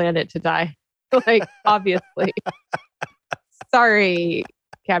home planet to die. Like, obviously. Sorry,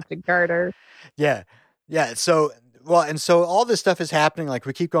 Captain Carter. Yeah. So, well, and so all this stuff is happening. Like,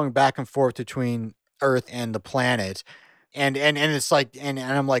 we keep going back and forth between Earth and the planet. And it's like, and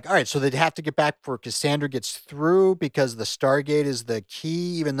I'm like, all right, so they'd have to get back before Cassandra gets through because the Stargate is the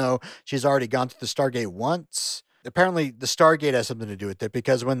key, even though she's already gone through the Stargate once. Apparently, the Stargate has something to do with it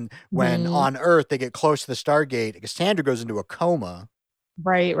because when on Earth they get close to the Stargate, Cassandra goes into a coma.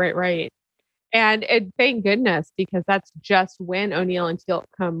 Right. And thank goodness, because that's just when O'Neill and Teal'c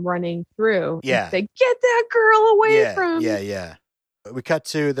come running through. Yeah. They get that girl away from. Yeah. We cut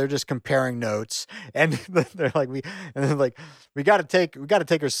to they're just comparing notes, and they're like we got to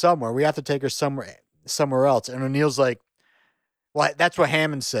take her somewhere. We have to take her somewhere else. And O'Neill's like, well, that's what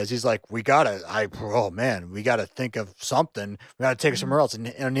Hammond says. He's like, we gotta think of something. We gotta take her somewhere else.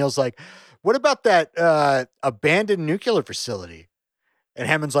 And O'Neill's like, what about that abandoned nuclear facility? And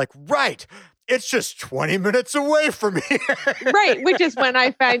Hammond's like, right. It's just 20 minutes away from here. Right, which is when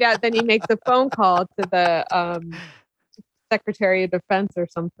I find out. Then he makes a phone call to the Secretary of Defense or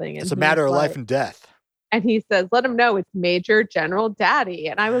something. It's a matter of life and death. And he says, let him know it's Major General Daddy.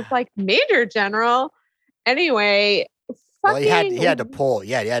 And I was like, Major General? Anyway, well, he had to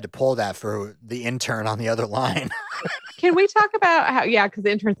pull that for the intern on the other line. Can we talk about how, because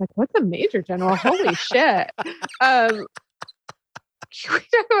the intern's like, what's a Major General? Holy shit. Can we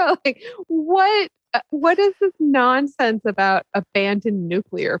talk about like what What is this nonsense about abandoned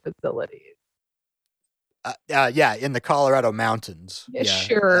nuclear facilities? Yeah, in the Colorado mountains. Yeah,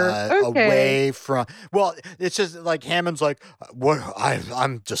 sure. Okay. Away from. Well, it's just like Hammond's like, what?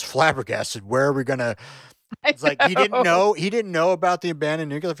 I'm just flabbergasted. Where are we gonna? It's like he didn't know. He didn't know about the abandoned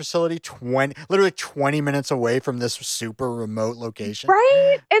nuclear facility. Literally 20 minutes away from this super remote location.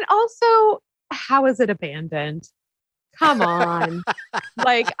 Right, and also, how is it abandoned? Come on.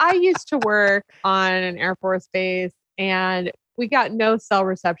 Like, I used to work on an Air Force base, and we got no cell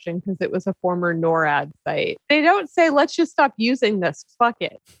reception because it was a former NORAD site. They don't say, let's just stop using this, fuck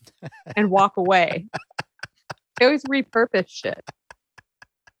it, and walk away. They always repurpose shit.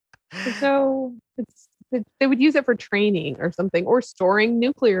 So they would use it for training or something, or storing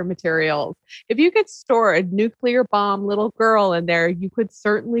nuclear materials. If you could store a nuclear bomb little girl in there, you could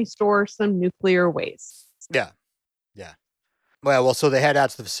certainly store some nuclear waste. Yeah. Well, so they head out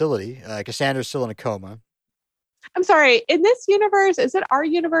to the facility. Cassandra's still in a coma. I'm sorry. In this universe, is it our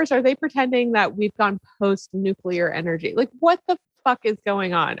universe? Are they pretending that we've gone post-nuclear energy? Like, what the fuck is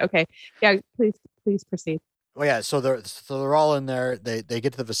going on? Okay. Yeah, please proceed. Well, yeah. So they're all in there. They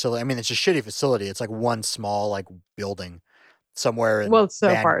get to the facility. I mean, it's a shitty facility. It's like one small like building somewhere in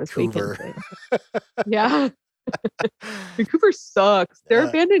far as we can see. Yeah. Vancouver sucks. Their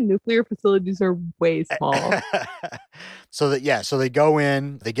abandoned nuclear facilities are way small. So they go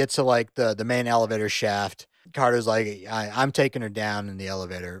in, they get to like the main elevator shaft. Carter's like, I'm taking her down in the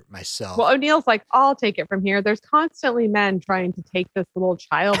elevator myself. Well, O'Neill's like, I'll take it from here. There's constantly men trying to take this little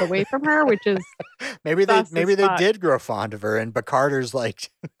child away from her, which is maybe they did grow fond of her, but Carter's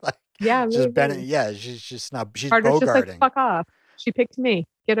like yeah, she's just not. She's Carter's bogarting. Just like, fuck off. She picked me.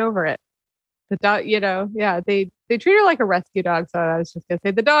 Get over it. The dog, they treat her like a rescue dog. So I was just gonna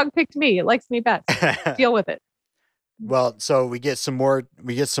say, the dog picked me. It likes me best. Deal with it. Well, so we get some more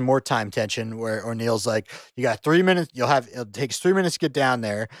time tension where O'Neill's like, you got 3 minutes. It takes 3 minutes to get down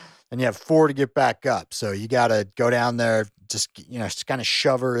there, and you have 4 to get back up. So you got to go down there, just kind of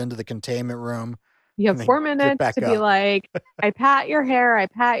shove her into the containment room. You have 4 minutes to be like, I pat your hair, I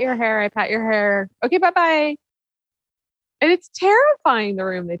pat your hair, I pat your hair. Okay, bye-bye. And it's terrifying, the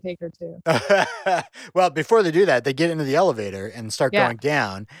room they take her to. Well, before they do that, they get into the elevator and start going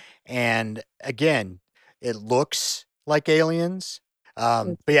down. And again, it looks like aliens.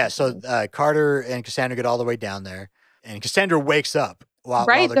 But yeah, so Carter and Cassandra get all the way down there. And Cassandra wakes up while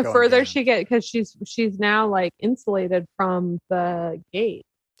the further down. She gets, because she's now like insulated from the gate.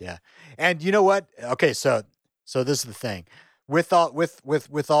 Yeah. And you know what? Okay, so this is the thing. With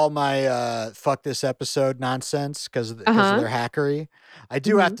all my fuck this episode nonsense because of their hackery, I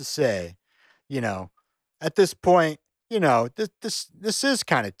do have to say, at this point, this is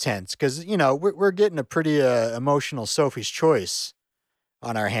kind of tense because we're getting a pretty emotional Sophie's Choice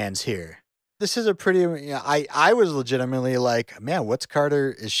on our hands here. This is a pretty. I was legitimately like, man, what's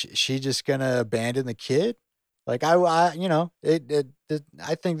Carter? Is she just gonna abandon the kid? Like I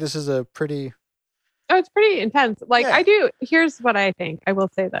think this is a pretty. Oh, it's pretty intense. Like I do. Here's what I think. I will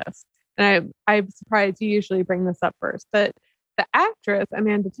say this, and I'm surprised you usually bring this up first, but the actress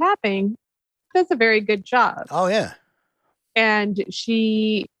Amanda Tapping does a very good job. Oh yeah, and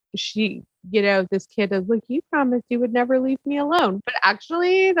she this kid is like, you promised you would never leave me alone, but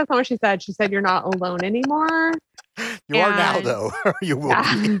actually that's not what she said. She said, you're not alone anymore. You are now, though. You will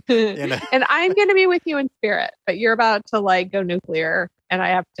be. And I'm going to be with you in spirit, but you're about to like go nuclear, and I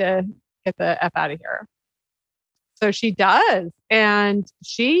have to get the F out of here. So she does. And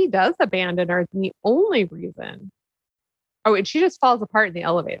she does abandon her. And the only reason. Oh, and she just falls apart in the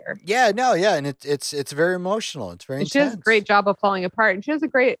elevator. Yeah, no, yeah. And it's very emotional. It's very intense. She does a great job of falling apart. And she does a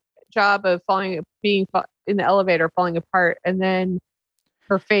great job of being in the elevator, falling apart. And then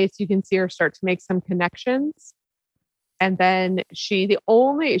her face, you can see her start to make some connections. And then she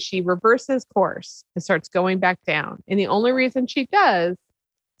reverses course and starts going back down. And the only reason she does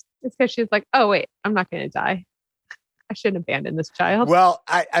is because she's like, oh, wait, I'm not going to die. I shouldn't abandon this child. Well,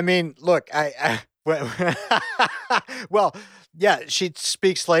 I mean, look, well, yeah, she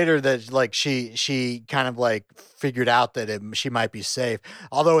speaks later that like she kind of like figured out that she might be safe.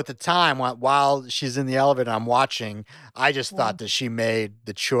 Although at the time, while she's in the elevator, I'm watching, I just thought that she made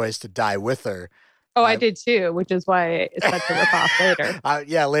the choice to die with her. Oh, I did too, which is why it's such a rip off later.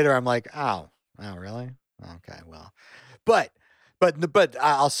 Yeah, later I'm like, oh, really? Okay, well, but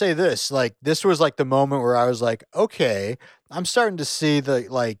I'll say this, like, this was like the moment where I was like, okay, I'm starting to see the,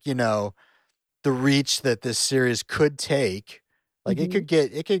 like, the reach that this series could take. Like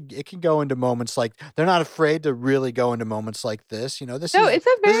it could go into moments like, they're not afraid to really go into moments like this. This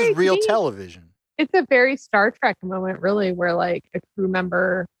is real television. It's a very Star Trek moment, really, where like a crew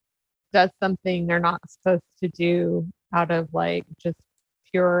member does something they're not supposed to do out of like just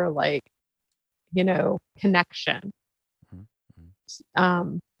pure like, connection.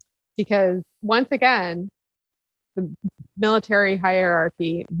 Because once again, the military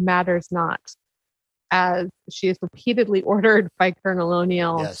hierarchy matters not, as she is repeatedly ordered by Colonel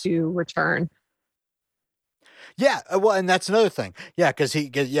O'Neill to return. Yeah, well, and that's another thing. Yeah, because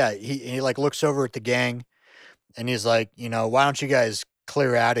he like looks over at the gang, and he's like, why don't you guys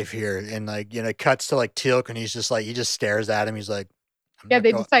clear out of here? And like, cuts to like Teal'c, and he's just like, he just stares at him. He's like,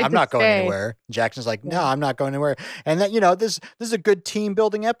 I'm not going anywhere. Jackson's like, no, I'm not going anywhere. And that, this is a good team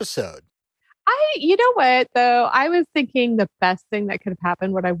building episode. You know what though? I was thinking the best thing that could have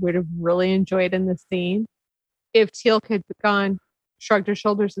happened, what I would have really enjoyed in this scene, if Teal'c had gone, shrugged her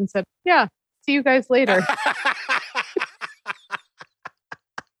shoulders and said, yeah, see you guys later.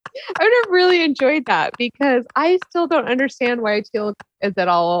 I would have really enjoyed that, because I still don't understand why Teal'c is at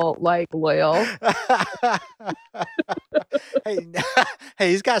all like loyal. hey,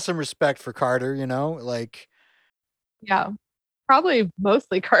 he's got some respect for Carter, like. Yeah, probably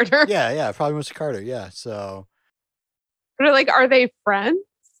mostly Carter. Yeah, probably mostly Carter. Yeah, so. But like, are they friends?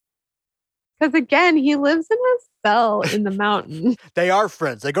 Because again, he lives in a cell in the mountain. They are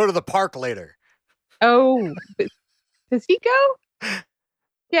friends. They go to the park later. Oh, does he go?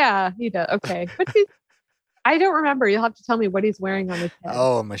 Yeah, he does. Okay. I don't remember. You'll have to tell me what he's wearing on his head.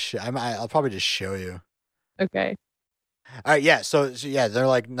 Oh, I'll probably just show you. Okay. All right. Yeah. So yeah, they're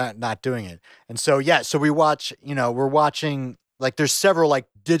like not doing it. And so, yeah, so we watch, we're watching, like, there's several like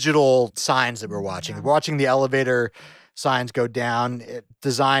digital signs that we're watching. We're watching the elevator signs go down.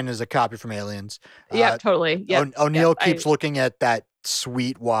 Design is a copy from Aliens. Yeah, totally. Yeah. O'Neill keeps looking at that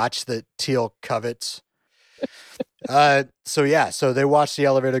sweet watch that Teal'c covets. So they watch the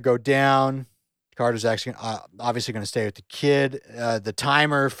elevator go down. Carter's actually obviously going to stay with the kid. The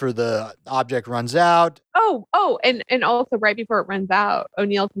timer for the object runs out. And also right before it runs out,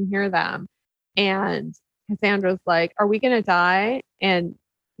 O'Neill can hear them, and Cassandra's like, "Are we going to die?" And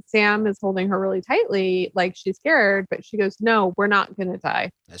Sam is holding her really tightly, like she's scared, but she goes, "No, we're not going to die."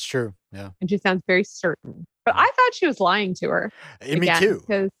 That's true. Yeah, and she sounds very certain. But I thought she was lying to her. Me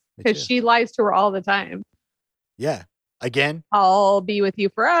too. Because she lies to her all the time. Yeah. Again, I'll be with you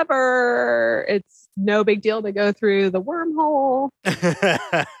forever. It's no big deal to go through the wormhole.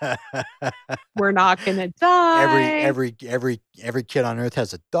 We're not gonna die. Every kid on Earth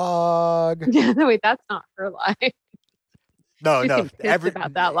has a dog. Yeah, no, wait, that's not her lie. No.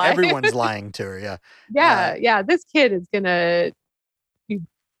 About that lie. Everyone's lying to her. Yeah. Yeah. This kid is gonna be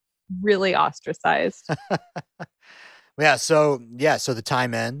really ostracized. So the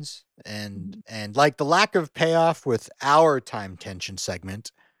time ends, and like the lack of payoff with our time tension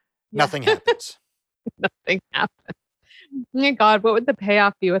segment, nothing happens. Nothing happens. Oh my God, what would the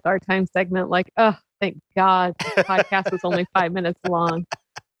payoff be with our time segment? Like, oh, thank God, the podcast was only 5 minutes long.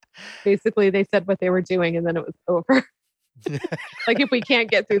 Basically, they said what they were doing, and then it was over. Like, if we can't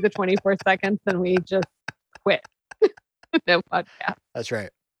get through the 24 seconds, then we just quit. No podcast. That's right.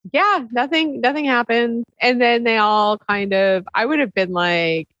 Yeah, nothing happens. And then they all I would have been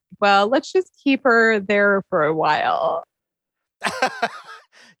like, well, let's just keep her there for a while.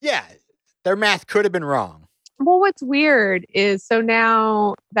 Yeah, their math could have been wrong. Well, what's weird is, so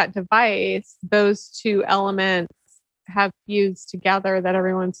now that device, those two elements have fused together that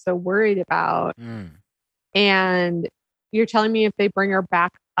everyone's so worried about. And you're telling me if they bring her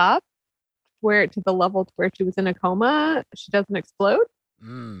back up to the level to where she was in a coma, she doesn't explode? I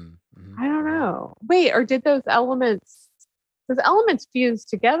don't know. Wait, or did those elements fuse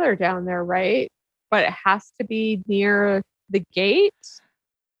together down there, right? But it has to be near the gate.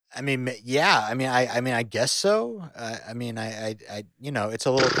 I mean, yeah. I guess so. I it's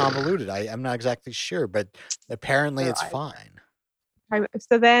a little convoluted. I'm not exactly sure, but apparently it's fine.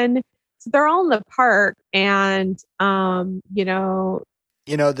 So they're all in the park, and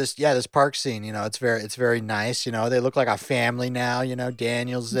this park scene, it's very nice. They look like a family now.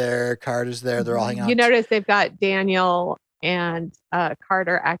 Daniel's there, Carter's there. They're all hanging out. You notice they've got Daniel and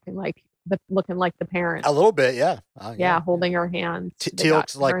Carter acting like looking like the parents. A little bit, yeah. Yeah, holding her hands.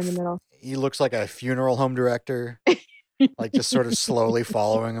 Teal'c's like in the middle. He looks like a funeral home director, like just sort of slowly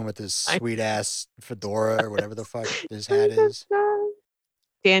following him with his sweet ass fedora or whatever the fuck his hat is.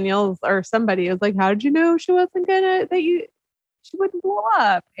 Daniel's or somebody was like, "How did you know she wasn't she wouldn't blow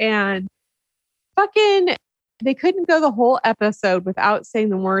up?" And fucking, they couldn't go the whole episode without saying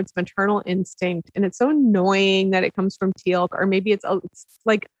the words maternal instinct. And it's so annoying that it comes from Teal'c, or maybe it's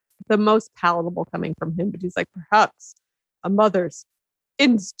like the most palatable coming from him, but he's like, perhaps a mother's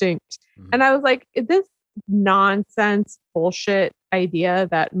instinct. And I was like, this nonsense bullshit idea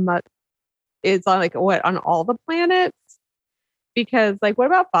that is on like what on all the planets? Because like, what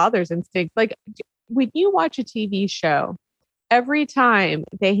about father's instinct? Like when you watch a TV show, every time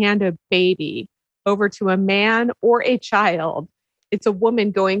they hand a baby over to a man or a child, it's a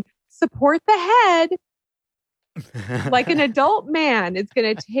woman going, support the head. Like an adult man is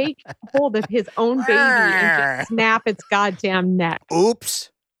going to take hold of his own baby and just snap its goddamn neck.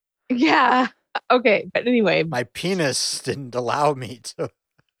 Oops. Yeah. Okay. But anyway, my penis didn't allow me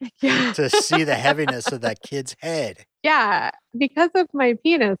to see the heaviness of that kid's head. Yeah. Because of my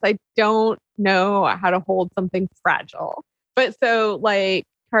penis, I don't know how to hold something fragile. But so like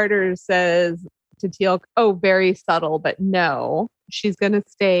Carter says to Teal'c, oh, very subtle, but no, she's going to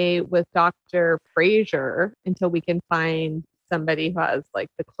stay with Dr. Fraiser until we can find somebody who has like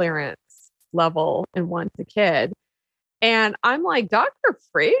the clearance level and wants a kid. And I'm like, Dr.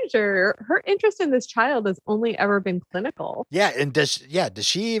 Fraiser, her interest in this child has only ever been clinical. Yeah. And does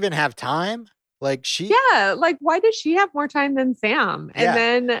she even have time? Like like, why does she have more time than Sam? And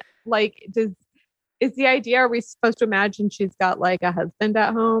then like, is the idea, are we supposed to imagine she's got like a husband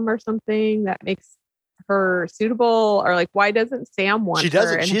at home or something that makes her suitable? Or like, why doesn't Sam want her? She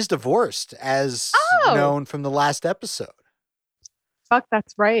doesn't. She's divorced, as known from the last episode. Fuck,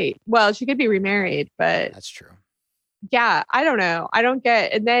 that's right. Well, she could be remarried, but that's true. Yeah, I don't know. I don't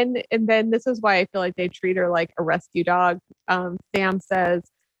get. And then this is why I feel like they treat her like a rescue dog. Sam says,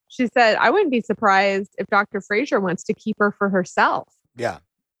 she said, I wouldn't be surprised if Dr. Fraiser wants to keep her for herself. Yeah.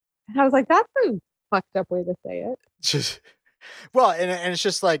 And I was like, that's a fucked up way to say it. Just, well, and it's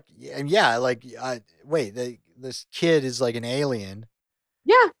just like, yeah, like, wait, this kid is like an alien.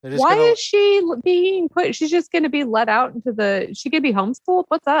 Yeah. Why is she being put? She's just going to be let out into she could be homeschooled.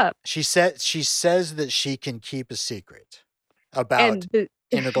 What's up? She says that she can keep a secret about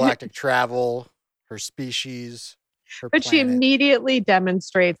intergalactic travel, her species, her but planet. She immediately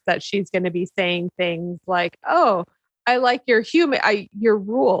demonstrates that she's going to be saying things like, oh, I like your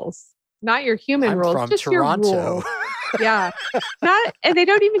rules, not your human rules, from just Toronto. Your rules. Yeah. And they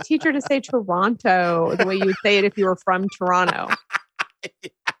don't even teach her to say Toronto the way you would say it if you were from Toronto.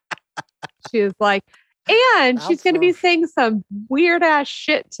 She was like, and she's going to be saying some weird ass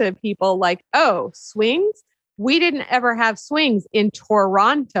shit to people like, oh, swings? We didn't ever have swings in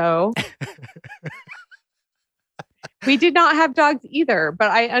Toronto. We did not have dogs either, but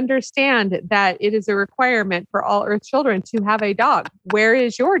I understand that it is a requirement for all Earth children to have a dog. Where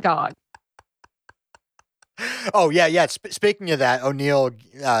is your dog? Oh, yeah. Speaking of that, O'Neill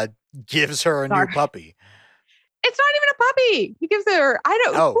gives her a new puppy. It's not even a puppy. He gives her,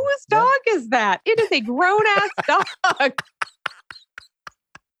 whose dog is that? It is a grown-ass dog.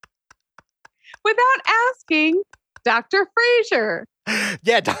 Without asking Dr. Fraiser.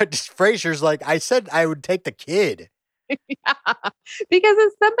 Yeah, Dr. Fraser's like, I said I would take the kid. Yeah. Because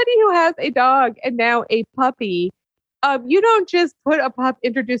as somebody who has a dog and now a puppy, you don't just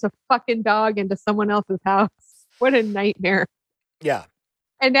introduce a fucking dog into someone else's house. What a nightmare. Yeah.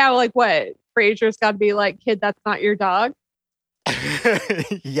 And now, like, what? Fraser's got to be like, kid, that's not your dog.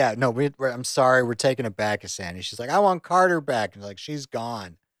 Yeah, no, I'm sorry, we're taking it back, Sandy. She's like, I want Carter back. And like, she's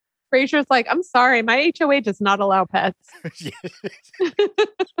gone. Fraser's like, I'm sorry, my HOA does not allow pets.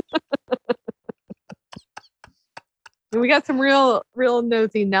 We got some real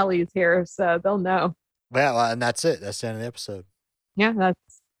nosy Nellies here, so they'll know. Well, and that's it. That's the end of the episode. Yeah,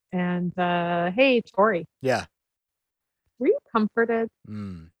 hey, Tori. Yeah. Were you comforted?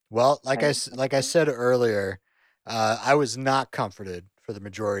 Well, like I said earlier, I was not comforted for the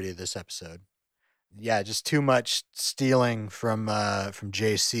majority of this episode. Yeah, just too much stealing from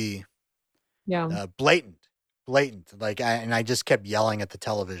JC. Yeah. Blatant. Like, I just kept yelling at the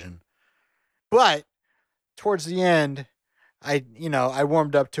television. But towards the end, I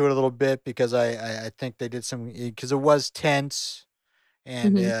warmed up to it a little bit because I think they did because it was tense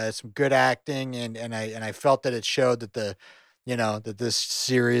and some good acting and I felt that it showed that that this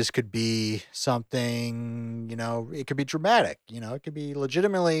series could be something, it could be dramatic, it could be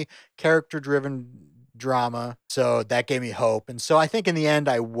legitimately character-driven drama. So that gave me hope. And so I think in the end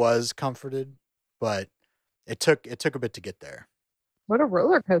I was comforted, but it took a bit to get there. What a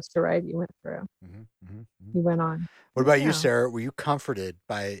roller coaster ride you went through. You went on. What about you, Sarah? Were you comforted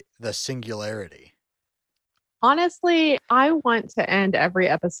by the singularity? Honestly, I want to end every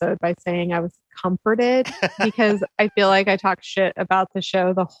episode by saying I was comforted because I feel like I talk shit about the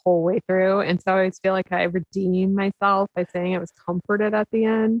show the whole way through. And so I always feel like I redeem myself by saying I was comforted at the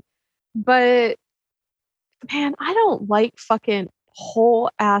end. But man, I don't like fucking whole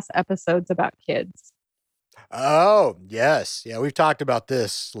ass episodes about kids. Oh, yes. Yeah, we've talked about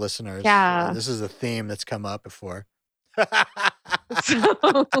this, listeners. Yeah. This is a theme that's come up before.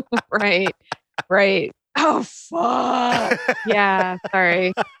 So, right. Oh, fuck. Yeah,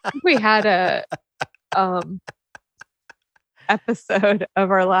 sorry. I think we had a episode of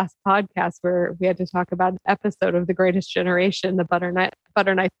our last podcast where we had to talk about an episode of The Greatest Generation, the butter knife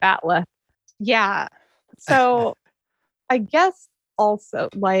battle. Yeah. So I guess also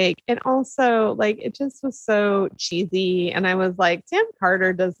it just was so cheesy. And I was like, Sam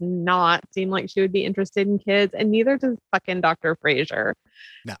Carter does not seem like she would be interested in kids, and neither does fucking Dr. Frasier.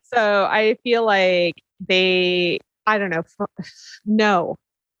 No. So I feel like I don't know. No.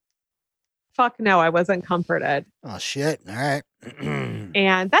 Fuck no, I wasn't comforted. Oh, shit. All right.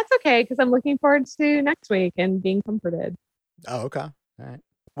 And that's okay, because I'm looking forward to next week and being comforted. Oh, okay. All right.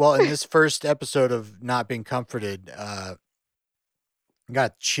 Well, in this first episode of Not Being Comforted, you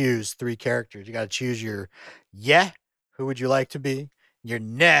got to choose 3 characters. You got to choose your yeah, who would you like to be? Your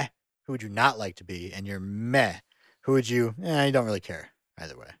nah, who would you not like to be? And your meh, who would you, you don't really care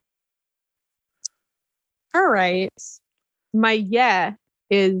either way. All right. My yeah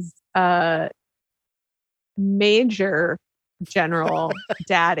is Major General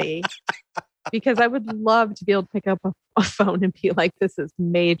Daddy, because I would love to be able to pick up a phone and be like, this is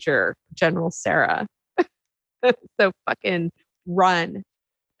Major General Sarah. So fucking run.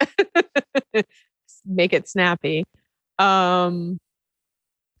 Make it snappy. My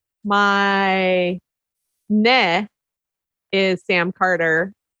nah is Sam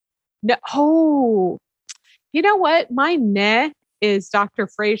Carter. No, you know what? My nah is Dr.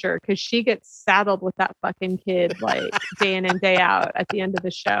 Frasier, because she gets saddled with that fucking kid like day in and day out at the end of the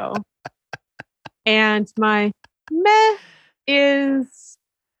show. And my meh is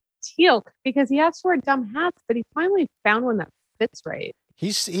Teal'c, because he has to wear dumb hats, but he finally found one that fits right.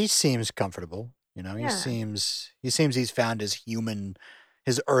 He seems comfortable. You know, Yeah. he seems he's found his human,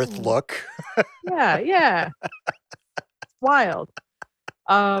 his Earth look. Yeah. It's wild.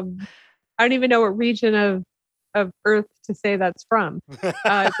 I don't even know what region of Earth to say that's from.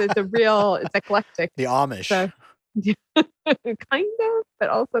 It's eclectic. The Amish. So, kind of, but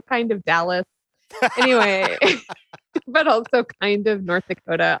also kind of Dallas. Anyway, but also kind of North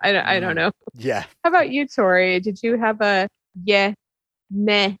Dakota. I don't know. Yeah. How about you, Tori? Did you have a yeah,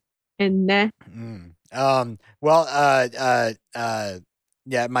 meh, and nah? Well,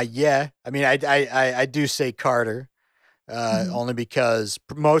 yeah, my yeah. I mean, I do say Carter, only because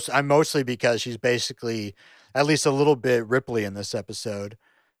mostly because she's basically at least a little bit Ripley in this episode.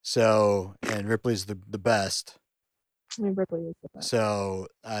 So, and Ripley's the best. I mean, Ripley is the best. So,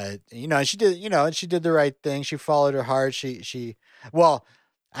 she did the right thing. She followed her heart. Well,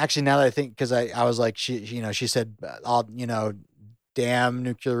 actually, now that I think, because I was like, she said, damn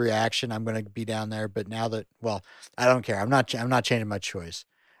nuclear reaction, I'm going to be down there. But now that, well, I don't care. I'm not changing my choice.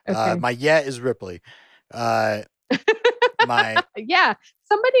 Okay. My yeah is Ripley. Yeah,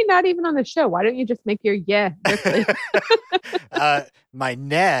 somebody not even on the show. Why don't you just make your yeah Ripley? My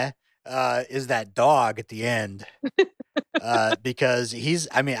nah is that dog at the end. Because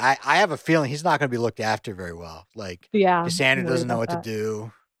I have a feeling he's not going to be looked after very well. Like, yeah, Cassandra doesn't know what to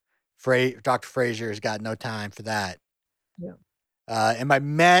do. Dr. Frasier has got no time for that. Yeah. And my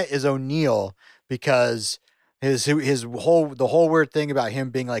meh is O'Neill, because the whole weird thing about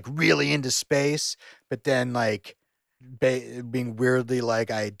him being like really into space, but then like being weirdly like,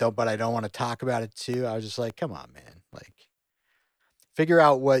 I don't want to talk about it too. I was just like, come on, man. Like, figure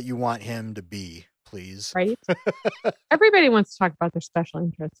out what you want him to be, please. Right? Everybody wants to talk about their special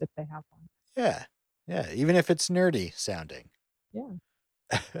interests if they have one. Yeah. Yeah. Even if it's nerdy sounding. Yeah.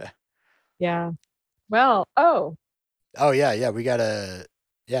 Yeah. Well, oh yeah. We gotta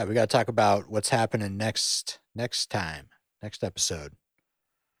talk about what's happening next episode.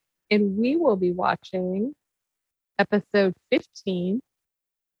 And we will be watching episode 15,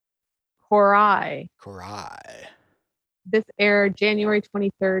 Korai. This aired January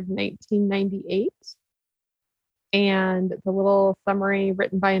 23rd, 1998. And the little summary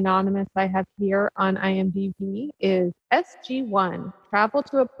written by Anonymous I have here on IMDb is SG-1 traveled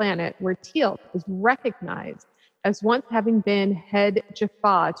to a planet where Teal'c is recognized as once having been head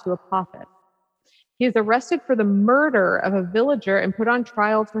Jaffa to Apophis. He is arrested for the murder of a villager and put on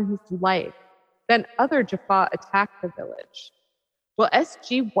trial for his life. Then other Jaffa attack the village. Will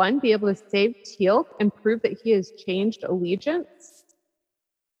SG-1 be able to save Teal'c and prove that he has changed allegiance?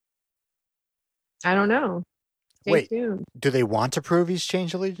 I don't know. Stay tuned. Do they want to prove he's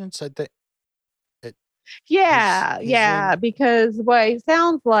changed allegiance? Because what it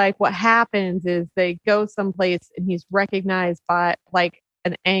sounds like what happens is they go someplace and he's recognized by like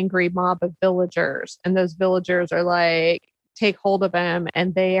an angry mob of villagers, and those villagers are like, take hold of him,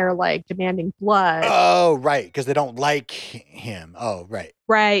 and they are like demanding blood. Oh, right, because they don't like him. Oh, right,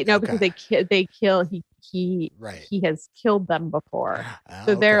 Right? No, okay. because they kill. He right. has killed them before. Ah,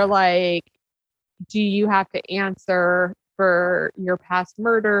 So they're okay. like, do you have to answer for your past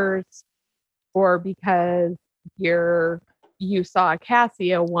murders, or because you saw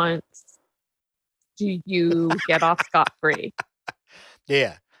Cassia once, do you get off scot-free?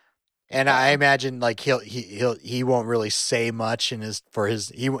 Yeah. And I So. imagine like he won't really say much in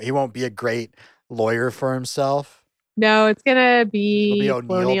he won't be a great lawyer for himself. No, it's gonna It'll be be O'Neill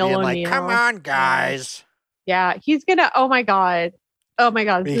Colonial being O'Neill. like, "Come on, guys." Yeah, he's gonna. Oh my god, it's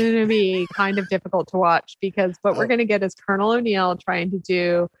gonna be kind of difficult to watch because what we're gonna get is Colonel O'Neill trying to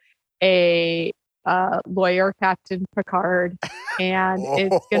do a lawyer Captain Picard, and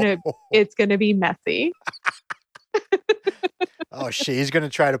it's gonna be messy. Oh shit! He's gonna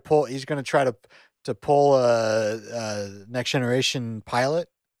try to pull a Next Generation pilot.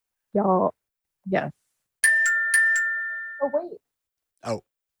 Y'all, yes. Oh wait. Oh.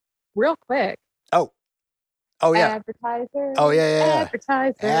 Real quick. Oh yeah. Advertisers. Oh yeah.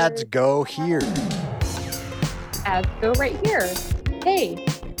 Advertisers. Ads go here. Ads go right here. Hey,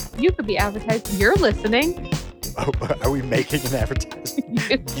 you could be advertised. You're listening. Oh, are we making an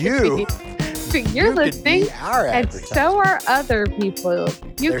advertisement? You're listening, our and so are other people.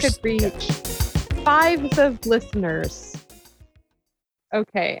 You could reach 5 of listeners.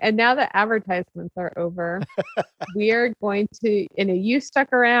 Okay, and now that advertisements are over, we are going to, you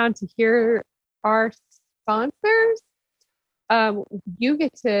stuck around to hear our sponsors. You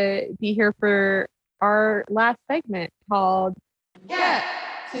get to be here for our last segment called Get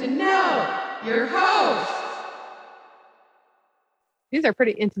to Know Your Host. These are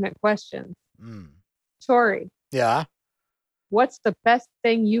pretty intimate questions. Tori. Yeah. What's the best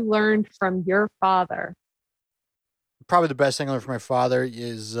thing you learned from your father? Probably the best thing I learned from my father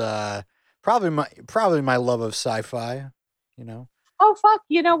is probably my love of sci-fi. You know. Oh fuck!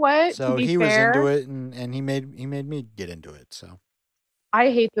 You know what? So he was into it, and he made me get into it. So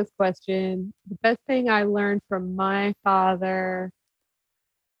I hate this question. The best thing I learned from my father: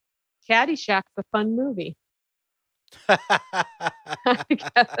 Caddyshack's a fun movie. I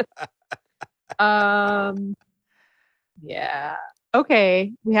guess. Yeah.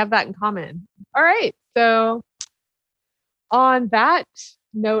 Okay, we have that in common. All right. So on that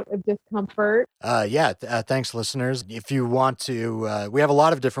note of discomfort. Thanks, listeners. If you want to, we have a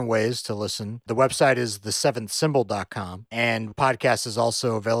lot of different ways to listen. The website is the7thsymbol.com, and podcast is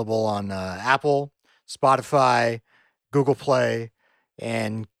also available on Apple, Spotify, Google Play,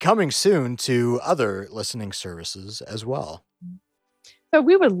 and coming soon to other listening services as well. So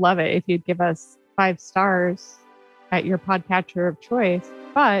we would love it if you'd give us 5 stars at your podcatcher of choice.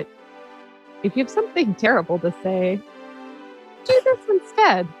 But if you have something terrible to say, do this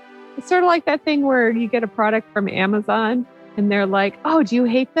instead. It's sort of like that thing where you get a product from Amazon and they're like, "Oh, do you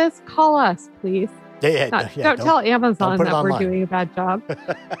hate this? Call us, please." Don't tell Amazon that we're doing a bad job.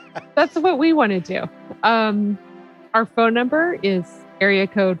 That's what we want to do. Our phone number is area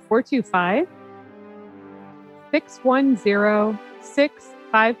code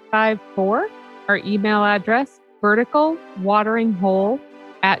 425-610-6554. Our email address,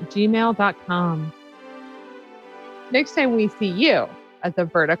 verticalwateringhole@gmail.com. Next time we see you as a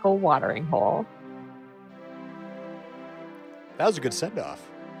vertical watering hole. That was a good send-off.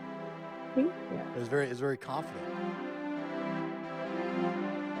 Thank you. It was very confident.